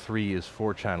mode 3 is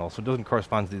 4 channel. So it doesn't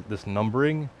correspond to this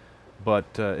numbering,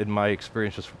 but in my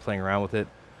experience just for playing around with it,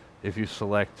 if you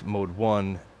select mode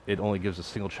 1, it only gives a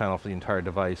single channel for the entire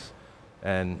device,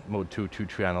 and mode 2, 2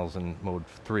 channels, and mode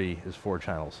 3 is 4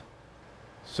 channels.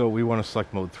 So we want to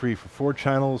select mode 3 for 4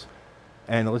 channels,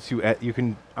 and it lets you, you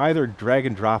can either drag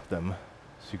and drop them,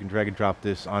 so you can drag and drop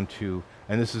this onto,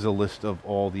 and this is a list of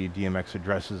all the DMX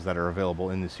addresses that are available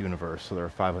in this universe, so there are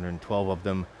 512 of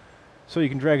them. So you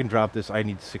can drag and drop this. I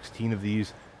need 16 of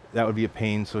these. That would be a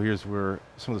pain, so here's where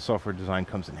some of the software design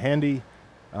comes in handy.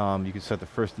 You can set the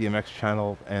first DMX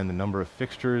channel and the number of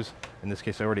fixtures. In this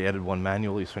case, I already added one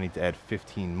manually, so I need to add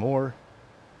 15 more.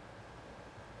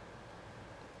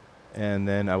 And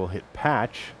then I will hit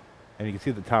patch, and you can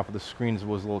see at the top of the screen it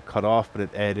was a little cut off, but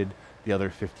it added the other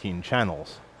 15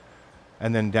 channels.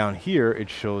 And then down here it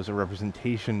shows a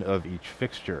representation of each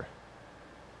fixture.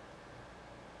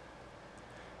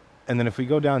 And then if we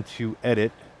go down to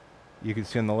edit, you can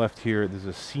see on the left here there's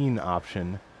a scene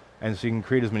option, and so you can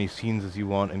create as many scenes as you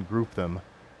want and group them.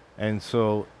 And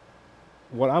so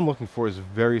what I'm looking for is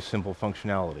very simple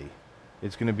functionality.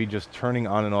 It's going to be just turning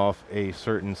on and off a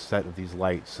certain set of these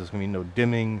lights. There's going to be no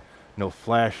dimming, no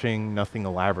flashing, nothing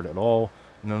elaborate at all.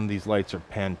 None of these lights are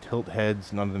pan tilt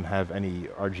heads. None of them have any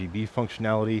RGB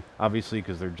functionality, obviously,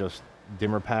 because they're just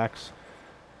dimmer packs,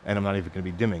 and I'm not even going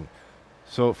to be dimming.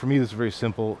 So for me, this is very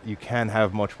simple. You can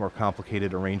have much more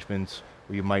complicated arrangements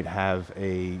where you might have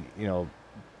a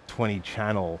 20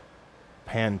 channel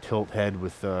pan tilt head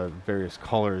with various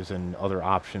colors and other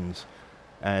options,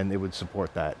 and it would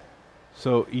support that.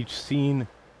 So each scene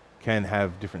can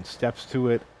have different steps to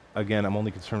it. Again, I'm only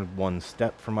concerned with one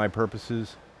step for my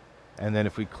purposes. And then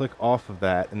if we click off of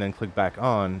that and then click back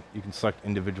on, you can select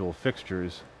individual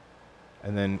fixtures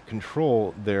and then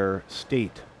control their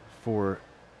state for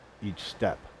each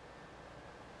step.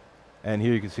 And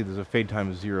here you can see there's a fade time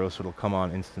of 0, so it'll come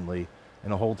on instantly,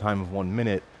 and a hold time of 1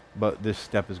 minute, but this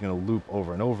step is going to loop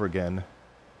over and over again,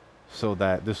 so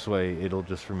that this way it'll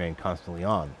just remain constantly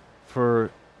on. For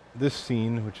this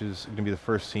scene, which is going to be the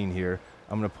first scene here,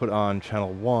 I'm going to put on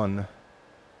channel 1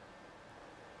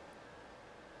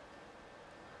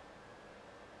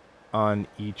 on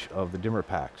each of the dimmer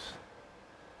packs.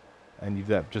 And you do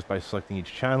that just by selecting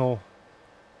each channel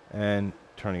and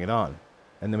turning it on.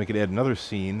 And then we could add another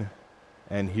scene,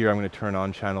 and here I'm going to turn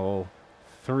on channel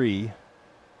 3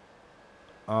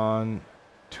 on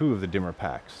 2 of the dimmer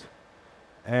packs.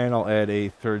 And I'll add a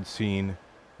third scene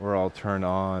where I'll turn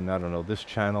on, I don't know, this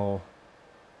channel.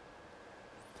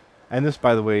 And this,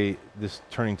 by the way, this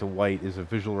turning to white is a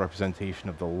visual representation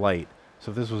of the light.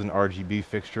 So if this was an RGB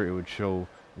fixture, it would show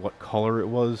what color it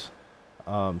was.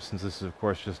 Since this is, of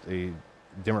course, just a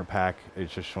dimmer pack,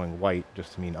 it's just showing white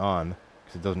just to mean on,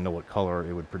 because it doesn't know what color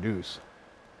it would produce.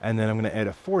 And then I'm going to add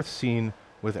a fourth scene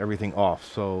with everything off.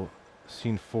 So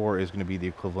scene 4 is going to be the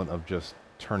equivalent of just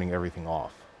turning everything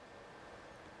off.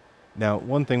 Now,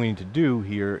 one thing we need to do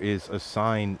here is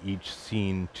assign each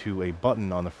scene to a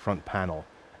button on the front panel.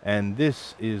 And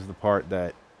this is the part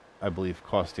that I believe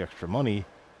costs the extra money,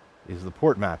 is the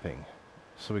port mapping.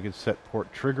 So we could set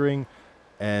port triggering,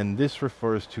 and this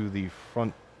refers to the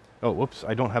front... Oh, whoops,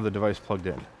 I don't have the device plugged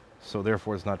in, so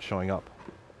therefore it's not showing up.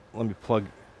 Let me plug...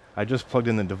 I just plugged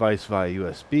in the device via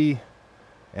USB,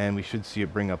 and we should see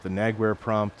it bring up the Nagware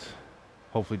prompt.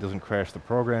 Hopefully it doesn't crash the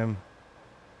program.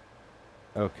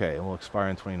 Okay, it will expire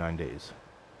in 29 days.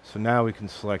 So now we can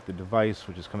select the device,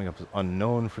 which is coming up as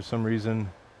unknown for some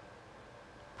reason.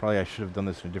 Probably I should have done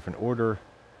this in a different order.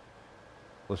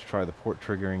 Let's try the port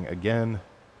triggering again.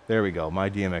 There we go,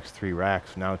 myDMX-3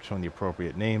 racks. Now it's showing the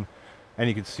appropriate name. And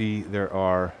you can see there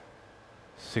are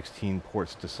 16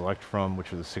 ports to select from,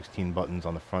 which are the 16 buttons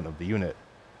on the front of the unit.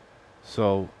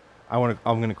 So I'm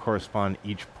going to correspond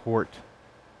each port,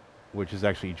 which is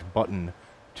actually each button,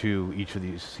 to each of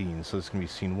these scenes. So this is going to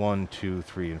be scene 1, 2,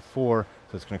 3, and 4.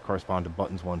 So it's going to correspond to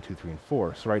buttons 1, 2, 3, and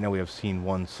 4. So right now we have scene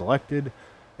 1 selected,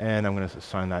 and I'm going to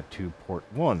assign that to port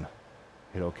 1.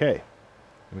 Hit OK. And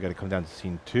we got to come down to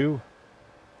scene 2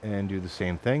 and do the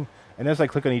same thing. And as I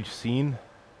click on each scene,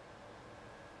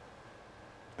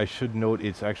 I should note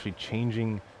it's actually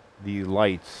changing the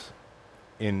lights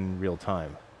in real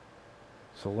time.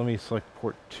 So let me select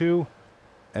port 2.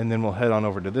 And then we'll head on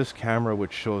over to this camera,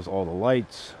 which shows all the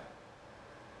lights.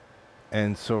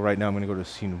 And so right now I'm going to go to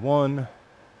scene 1.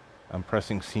 I'm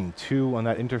pressing scene 2 on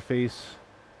that interface.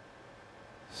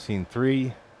 Scene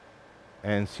 3.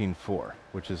 And scene 4,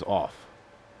 which is off,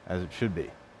 as it should be.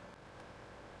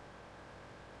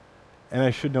 And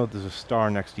I should note there's a star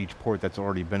next to each port that's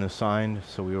already been assigned.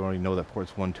 So we already know that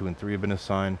ports 1, 2, and 3 have been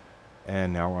assigned.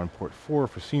 And now we're on port 4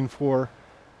 for scene 4.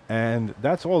 And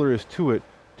that's all there is to it,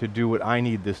 to do what I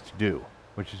need this to do,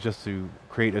 which is just to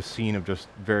create a scene of just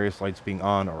various lights being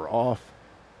on or off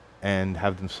and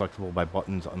have them selectable by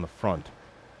buttons on the front.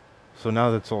 So now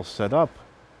that's all set up,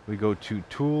 we go to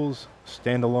Tools,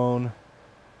 Standalone,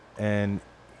 and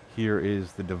here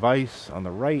is the device on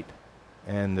the right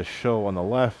and the show on the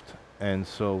left. And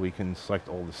so we can select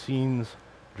all the scenes,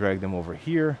 drag them over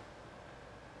here,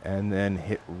 and then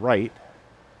hit right.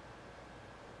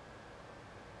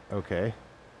 Okay.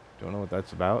 Don't know what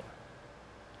that's about.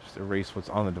 Just erase what's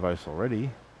on the device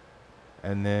already,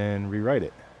 and then rewrite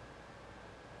it.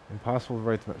 Impossible to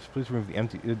write. Please remove the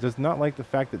empty. It does not like the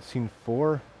fact that scene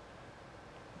 4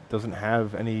 doesn't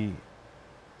have any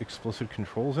explicit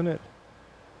controls in it.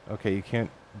 Okay, you can't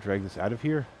drag this out of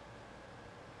here.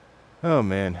 Oh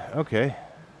man. Okay,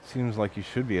 seems like you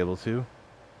should be able to.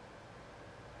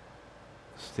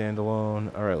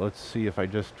 Standalone. All right, let's see if I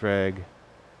just drag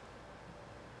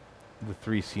the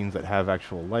 3 scenes that have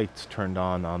actual lights turned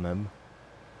on them,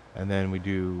 and then we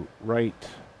do right.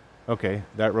 Okay,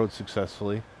 that wrote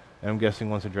successfully, and I'm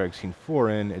guessing once I drag scene 4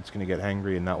 in, it's going to get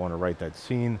angry and not want to write that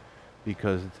scene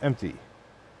because it's empty.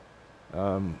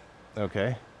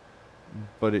 Okay,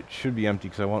 but it should be empty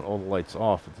because I want all the lights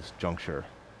off at this juncture.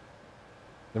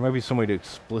 There might be some way to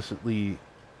explicitly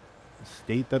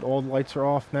state that all the lights are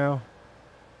off now.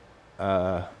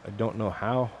 I don't know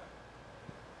how.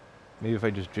 Maybe if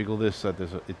I just jiggle this so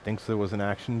that it thinks there was an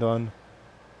action done.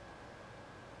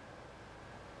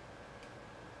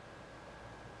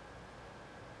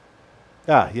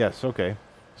 Ah, yes, okay.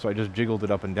 So I just jiggled it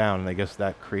up and down, and I guess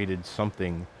that created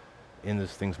something in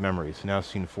this thing's memory. So now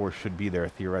scene 4 should be there,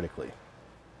 theoretically.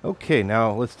 Okay,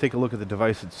 now let's take a look at the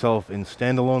device itself in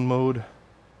standalone mode.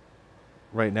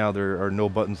 Right now there are no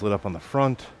buttons lit up on the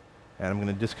front, and I'm going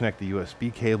to disconnect the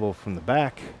USB cable from the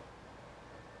back.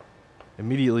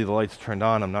 Immediately the lights turned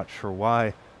on. I'm not sure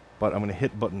why, but I'm going to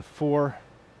hit button 4,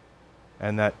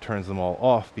 and that turns them all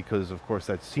off because, of course,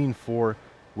 that's scene 4,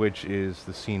 which is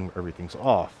the scene where everything's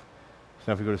off. So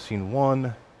now if we go to scene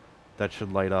 1, that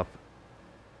should light up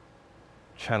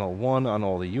channel 1 on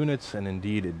all the units, and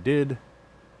indeed it did.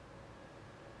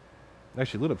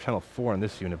 Actually lit up channel 4 on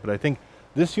this unit, but I think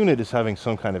this unit is having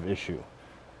some kind of issue.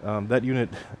 That unit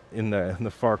in the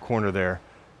far corner there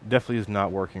definitely is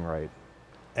not working right,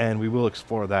 and we will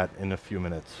explore that in a few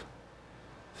minutes.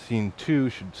 Scene 2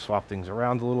 should swap things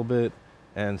around a little bit,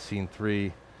 and scene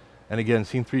 3, and again,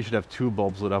 scene 3 should have 2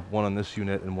 bulbs lit up, one on this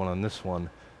unit and one on this one,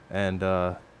 and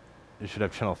it should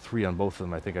have channel 3 on both of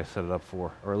them. I think I set it up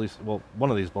for, or at least, well,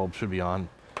 one of these bulbs should be on,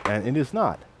 and it is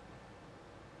not.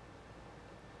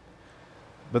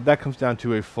 But that comes down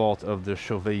to a fault of the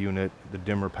Chauvet unit, the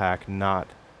dimmer pack, not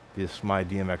this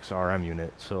myDMX-RM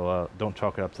unit, so don't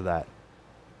chalk it up to that.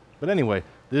 But anyway,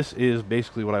 this is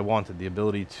basically what I wanted, the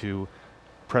ability to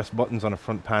press buttons on a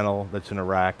front panel that's in a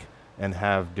rack and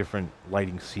have different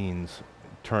lighting scenes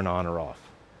turn on or off.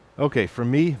 Okay, for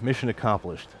me, mission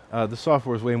accomplished. The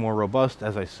software is way more robust.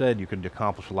 As I said, you could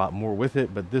accomplish a lot more with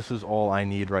it, but this is all I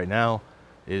need right now,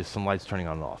 is some lights turning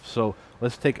on and off. So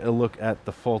let's take a look at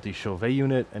the faulty Chauvet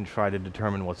unit and try to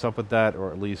determine what's up with that,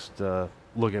 or at least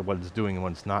look at what it's doing and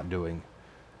what it's not doing.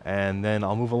 And then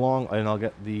I'll move along and I'll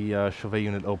get the Chauvet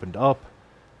unit opened up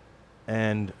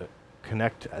and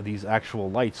connect these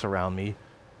actual lights around me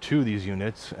to these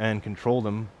units and control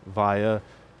them via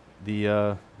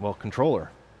the, well,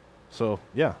 controller. So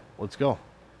yeah, let's go.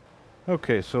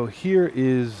 Okay, so here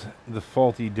is the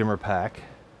faulty dimmer pack,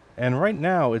 and right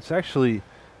now it's actually,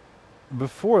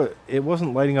 before it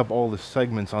wasn't lighting up all the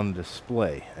segments on the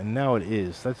display, and now it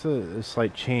is. That's a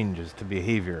slight change as to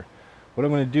behavior. What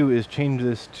I'm going to do is change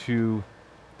this to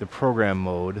the program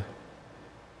mode,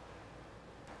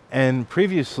 and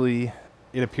previously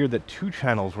it appeared that 2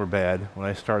 channels were bad when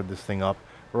I started this thing up,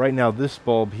 but right now this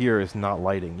bulb here is not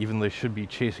lighting, even though they should be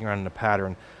chasing around in a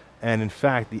pattern. And in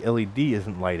fact, the LED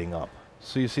isn't lighting up.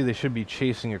 So you see they should be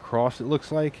chasing across, it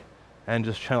looks like, and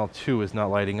just channel 2 is not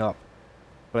lighting up.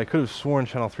 But I could have sworn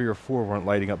channel 3 or 4 weren't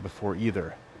lighting up before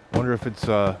either. I wonder if it's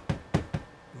a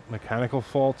mechanical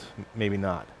fault? Maybe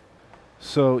not.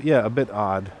 So yeah, a bit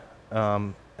odd.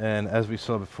 And as we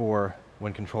saw before,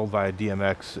 when controlled via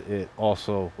DMX, it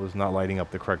also was not lighting up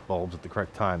the correct bulbs at the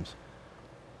correct times.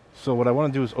 So what I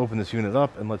want to do is open this unit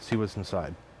up and let's see what's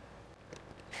inside.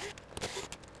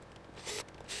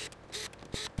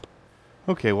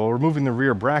 Okay, well, removing the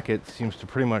rear bracket seems to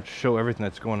pretty much show everything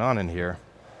that's going on in here.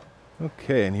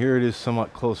 Okay, and here it is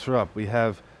somewhat closer up. We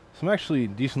have some actually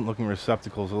decent looking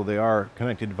receptacles, although they are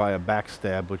connected via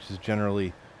backstab, which is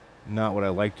generally not what I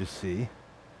like to see.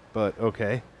 But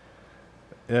okay.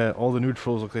 All the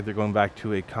neutrals look like they're going back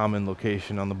to a common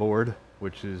location on the board,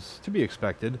 which is to be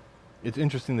expected. It's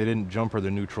interesting they didn't jumper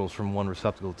the neutrals from one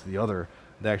receptacle to the other.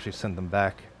 They actually sent them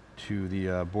back to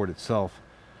the board itself.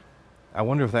 I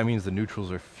wonder if that means the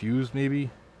neutrals are fused,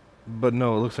 maybe? But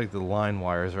no, it looks like the line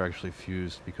wires are actually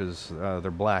fused because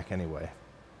they're black anyway.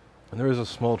 And there is a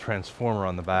small transformer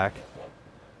on the back,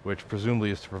 which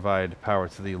presumably is to provide power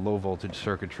to the low voltage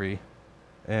circuitry.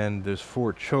 And there's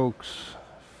 4 chokes,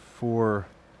 4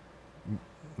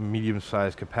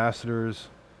 medium-sized capacitors,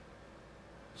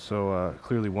 so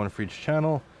clearly one for each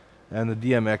channel, and the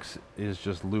DMX is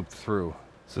just looped through.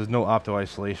 So there's no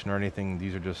opto-isolation or anything.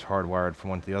 These are just hardwired from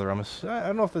one to the other. I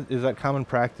don't know if is that common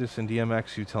practice in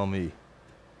DMX. You tell me.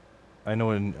 I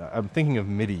know I'm thinking of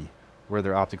MIDI, where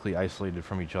they're optically isolated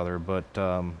from each other, but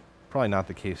probably not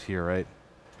the case here, right?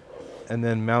 And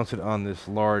then mounted on this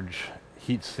large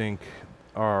heatsink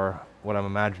are what I'm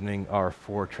imagining are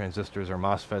 4 transistors or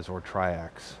MOSFETs or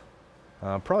triacs.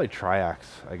 Probably triacs,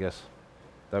 I guess.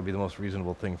 That would be the most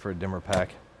reasonable thing for a dimmer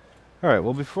pack. Alright,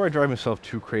 well, before I drive myself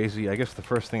too crazy, I guess the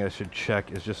first thing I should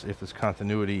check is just if there's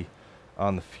continuity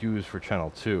on the fuse for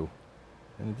channel 2.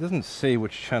 And it doesn't say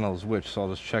which channel is which, so I'll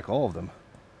just check all of them.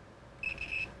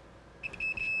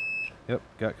 Yep,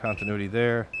 got continuity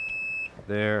there,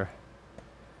 there,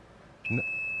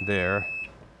 there.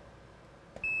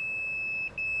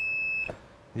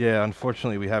 Yeah,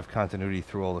 unfortunately we have continuity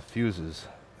through all the fuses.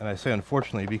 And I say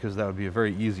unfortunately because that would be a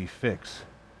very easy fix.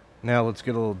 Now let's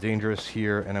get a little dangerous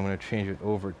here, and I'm going to change it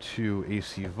over to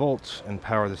AC volts and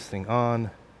power this thing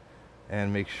on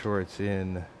and make sure it's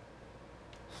in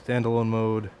standalone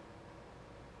mode.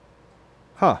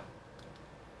 Huh.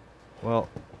 Well,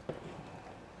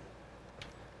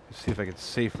 let's see if I can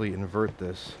safely invert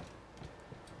this.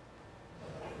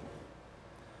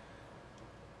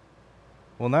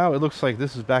 Well, now it looks like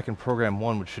this is back in program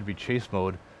 1, which should be chase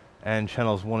mode, and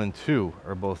channels 1 and 2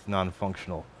 are both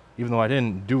non-functional. Even though I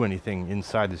didn't do anything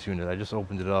inside this unit, I just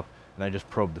opened it up and I just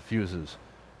probed the fuses.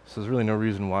 So there's really no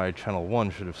reason why channel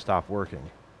 1 should have stopped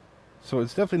working. So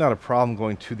it's definitely not a problem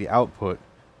going to the output,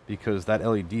 because that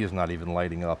LED is not even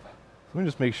lighting up. Let me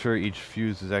just make sure each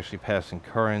fuse is actually passing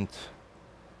current.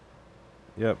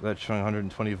 Yep, that's showing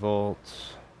 120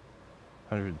 volts,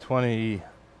 120,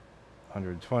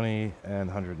 120, and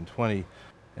 120.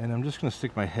 And I'm just going to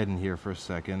stick my head in here for a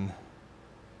second.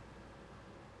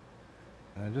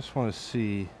 And I just want to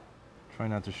see, try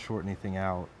not to short anything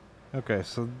out. Okay,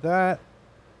 so that,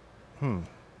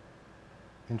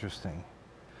 interesting.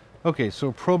 Okay,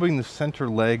 so probing the center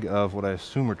leg of what I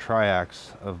assume are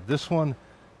triacs of this one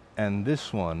and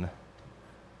this one,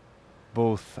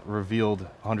 both revealed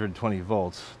 120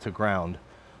 volts to ground,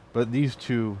 but these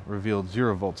two revealed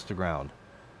 0 volts to ground.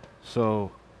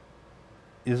 So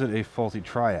is it a faulty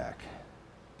triac?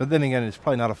 But then again, it's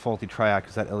probably not a faulty triac,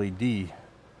 because that LED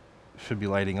should be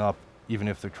lighting up even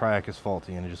if the triac is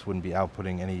faulty, and it just wouldn't be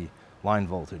outputting any line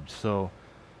voltage. So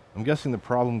I'm guessing the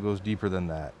problem goes deeper than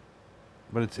that.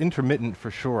 But it's intermittent for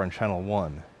sure on channel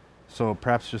 1. So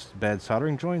perhaps just bad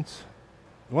soldering joints?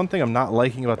 One thing I'm not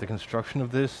liking about the construction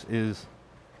of this is,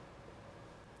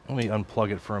 let me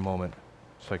unplug it for a moment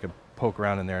so I can poke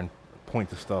around in there and point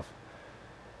to stuff.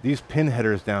 These pin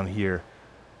headers down here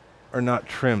are not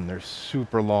trimmed, they're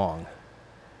super long,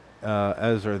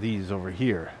 as are these over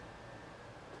here.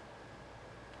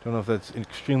 Don't know if that's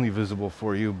extremely visible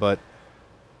for you, but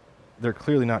they're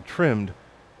clearly not trimmed.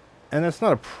 And that's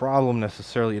not a problem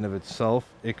necessarily in of itself,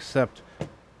 except,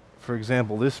 for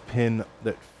example, this pin,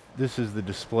 this is the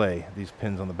display, these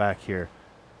pins on the back here,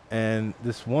 and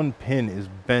this one pin is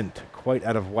bent quite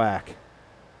out of whack,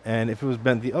 and if it was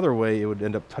bent the other way, it would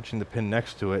end up touching the pin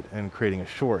next to it and creating a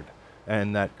short,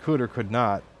 and that could or could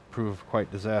not prove quite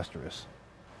disastrous.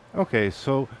 Okay,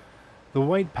 so the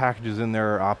white packages in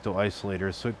there are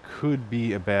opto-isolators, so it could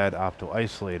be a bad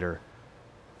opto-isolator.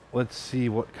 Let's see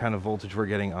what kind of voltage we're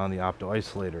getting on the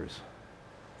opto-isolators.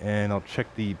 And I'll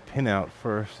check the pinout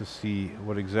first to see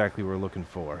what exactly we're looking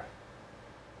for.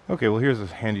 Okay, well here's a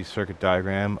handy circuit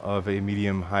diagram of a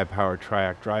medium high power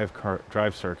triac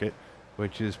drive circuit,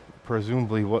 which is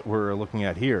presumably what we're looking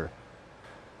at here.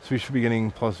 So we should be getting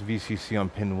plus VCC on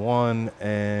pin 1,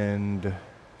 and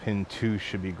pin 2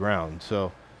 should be ground.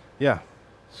 So yeah,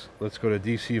 let's go to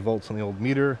DC volts on the old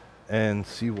meter and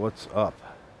see what's up.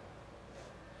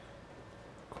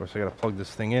 Of course, I gotta plug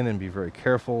this thing in and be very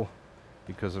careful,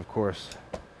 because of course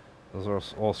those are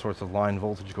all sorts of line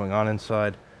voltage going on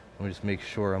inside. Let me just make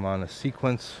sure I'm on a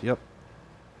sequence. Yep,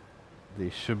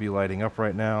 they should be lighting up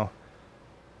right now.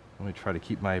 Let me try to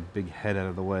keep my big head out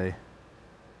of the way.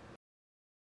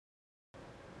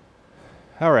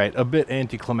 Alright, a bit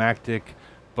anticlimactic,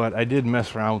 but I did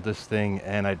mess around with this thing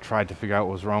and I tried to figure out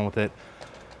what was wrong with it.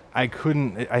 I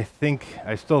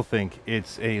still think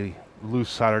it's a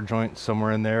loose solder joint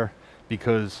somewhere in there,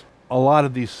 because a lot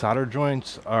of these solder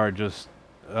joints are just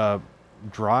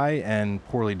dry and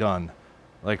poorly done.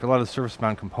 Like a lot of the surface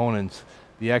mount components,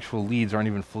 the actual leads aren't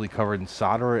even fully covered in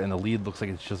solder, and the lead looks like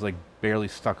it's just like barely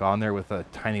stuck on there with a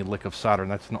tiny lick of solder,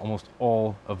 and that's in almost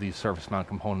all of these surface mount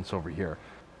components over here.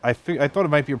 I thought it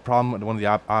might be a problem with one of the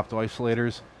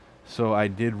opto-isolators, so I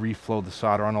did reflow the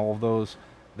solder on all of those.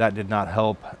 That did not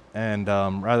help, and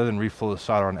rather than reflow the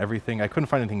solder on everything, I couldn't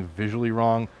find anything visually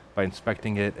wrong by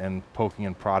inspecting it and poking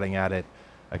and prodding at it.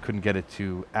 I couldn't get it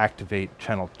to activate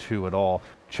channel 2 at all.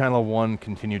 Channel 1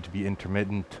 continued to be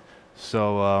intermittent,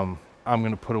 so I'm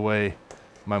going to put away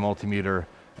my multimeter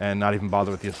and not even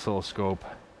bother with the oscilloscope,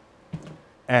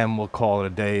 and we'll call it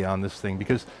a day on this thing,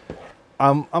 because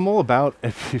I'm all about,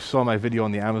 if you saw my video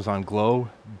on the Amazon Glow,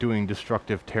 doing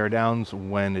destructive teardowns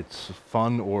when it's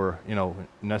fun or, you know,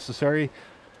 necessary.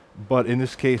 But in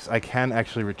this case, I can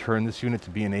actually return this unit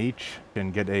to B&H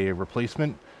and get a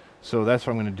replacement. So that's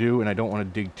what I'm going to do, and I don't want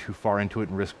to dig too far into it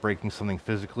and risk breaking something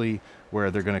physically where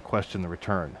they're going to question the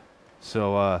return.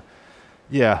 So,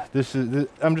 yeah, I'm just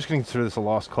going to consider this a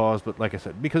lost cause, but like I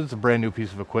said, because it's a brand new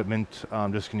piece of equipment,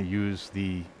 I'm just going to use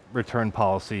the return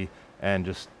policy and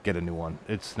just get a new one.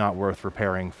 It's not worth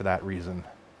repairing for that reason.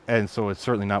 And so it's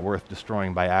certainly not worth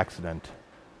destroying by accident.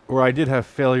 Where I did have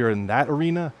failure in that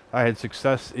arena, I had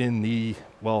success in the,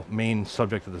 well, main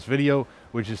subject of this video,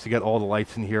 which is to get all the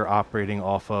lights in here operating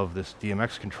off of this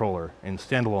DMX controller in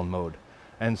standalone mode.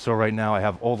 And so right now I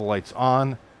have all the lights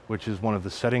on, which is one of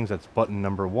the settings. That's button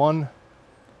number 1.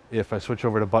 If I switch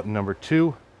over to button number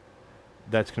 2,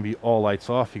 that's going to be all lights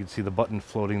off. You can see the button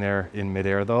floating there in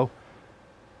midair though.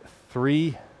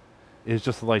 3 is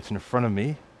just the lights in front of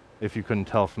me, if you couldn't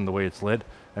tell from the way it's lit,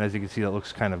 and as you can see, that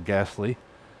looks kind of ghastly.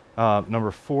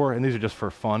 Number 4, and these are just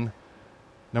for fun.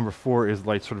 Number 4 is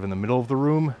lights sort of in the middle of the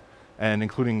room, and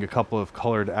including a couple of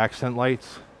colored accent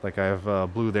lights, like I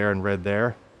have blue there and red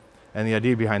there. And the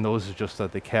idea behind those is just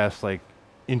that they cast like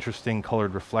interesting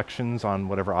colored reflections on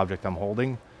whatever object I'm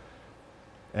holding.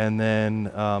 And then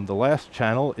the last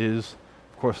channel is,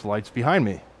 of course, the lights behind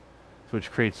me,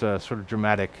 which creates a sort of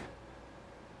dramatic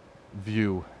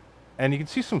view. And you can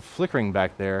see some flickering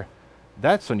back there.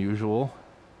 That's unusual.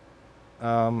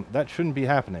 That shouldn't be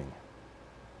happening.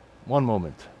 One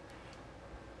moment.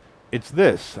 It's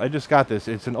this. I just got this.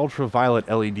 It's an ultraviolet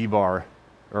LED bar,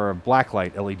 or a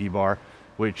blacklight LED bar,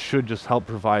 which should just help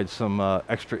provide some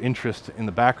extra interest in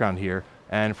the background here.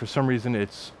 And for some reason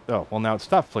it's... oh, well, now it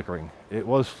stopped flickering. It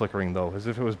was flickering, though, as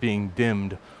if it was being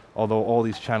dimmed, although all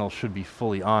these channels should be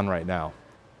fully on right now.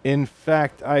 In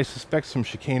fact, I suspect some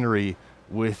chicanery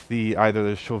with either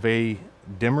the Chauvet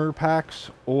dimmer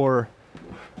packs or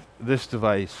this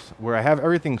device, where I have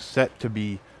everything set to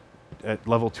be at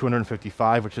level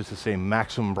 255, which is to say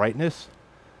maximum brightness,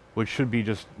 which should be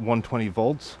just 120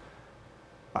 volts.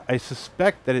 I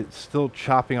suspect that it's still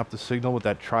chopping up the signal with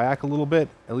that triac a little bit,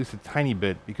 at least a tiny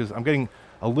bit, because I'm getting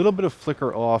a little bit of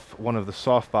flicker off one of the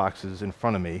soft boxes in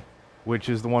front of me, which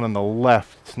is the one on the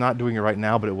left. It's not doing it right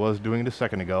now, but it was doing it a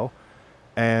second ago.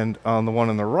 And on the one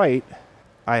on the right,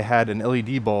 I had an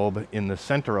LED bulb in the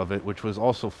center of it, which was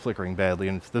also flickering badly,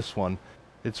 and it's this one.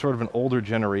 It's sort of an older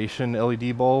generation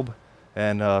LED bulb,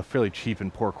 and fairly cheap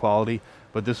and poor quality,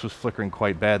 but this was flickering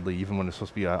quite badly, even when it's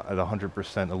supposed to be at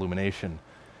 100% illumination.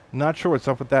 Not sure what's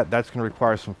up with that. That's going to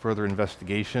require some further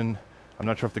investigation. I'm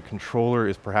not sure if the controller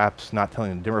is perhaps not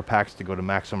telling the dimmer packs to go to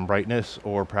maximum brightness,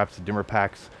 or perhaps the dimmer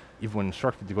packs, even when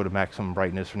instructed to go to maximum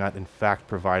brightness, are not in fact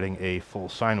providing a full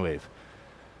sine wave.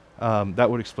 That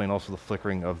would explain also the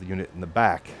flickering of the unit in the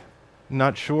back.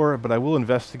 Not sure, but I will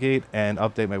investigate and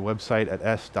update my website at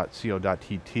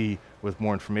s.co.tt with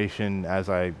more information as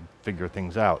I figure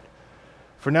things out.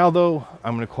 For now, though,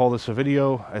 I'm going to call this a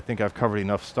video. I think I've covered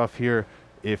enough stuff here.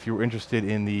 If you're interested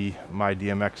in the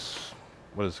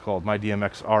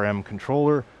myDMX-RM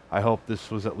controller, I hope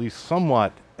this was at least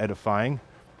somewhat edifying.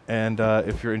 And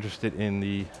if you're interested in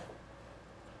the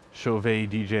Chauvet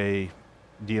DJ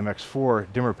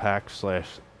DMX-4 dimmer packs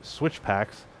 / switch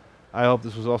packs, I hope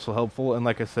this was also helpful. And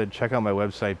like I said, check out my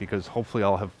website, because hopefully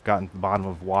I'll have gotten to the bottom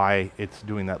of why it's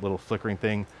doing that little flickering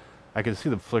thing. I can see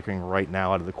the flickering right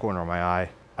now out of the corner of my eye.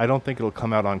 I don't think it'll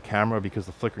come out on camera because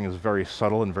the flickering is very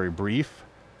subtle and very brief.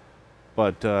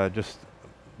 But just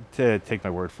to take my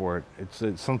word for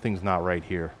it, something's not right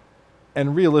here.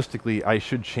 And realistically, I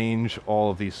should change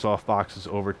all of these soft boxes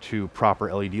over to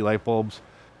proper LED light bulbs.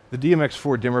 The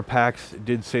DMX-4 dimmer packs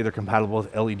did say they're compatible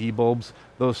with LED bulbs.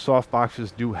 Those soft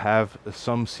boxes do have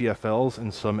some CFLs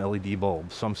and some LED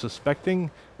bulbs. So I'm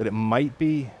suspecting that it might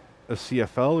be a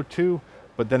CFL or two,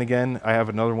 but then again, I have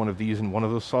another one of these in one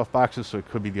of those soft boxes, so it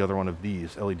could be the other one of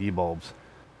these LED bulbs.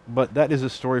 But that is a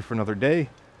story for another day.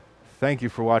 Thank you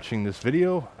for watching this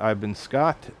video. I've been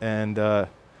Scott, and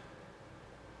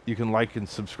you can like and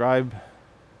subscribe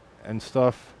and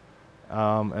stuff.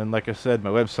 And like I said, my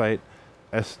website,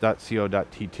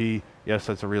 s.co.tt. Yes,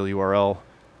 that's a real URL.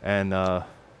 And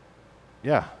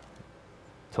yeah,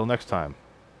 till next time.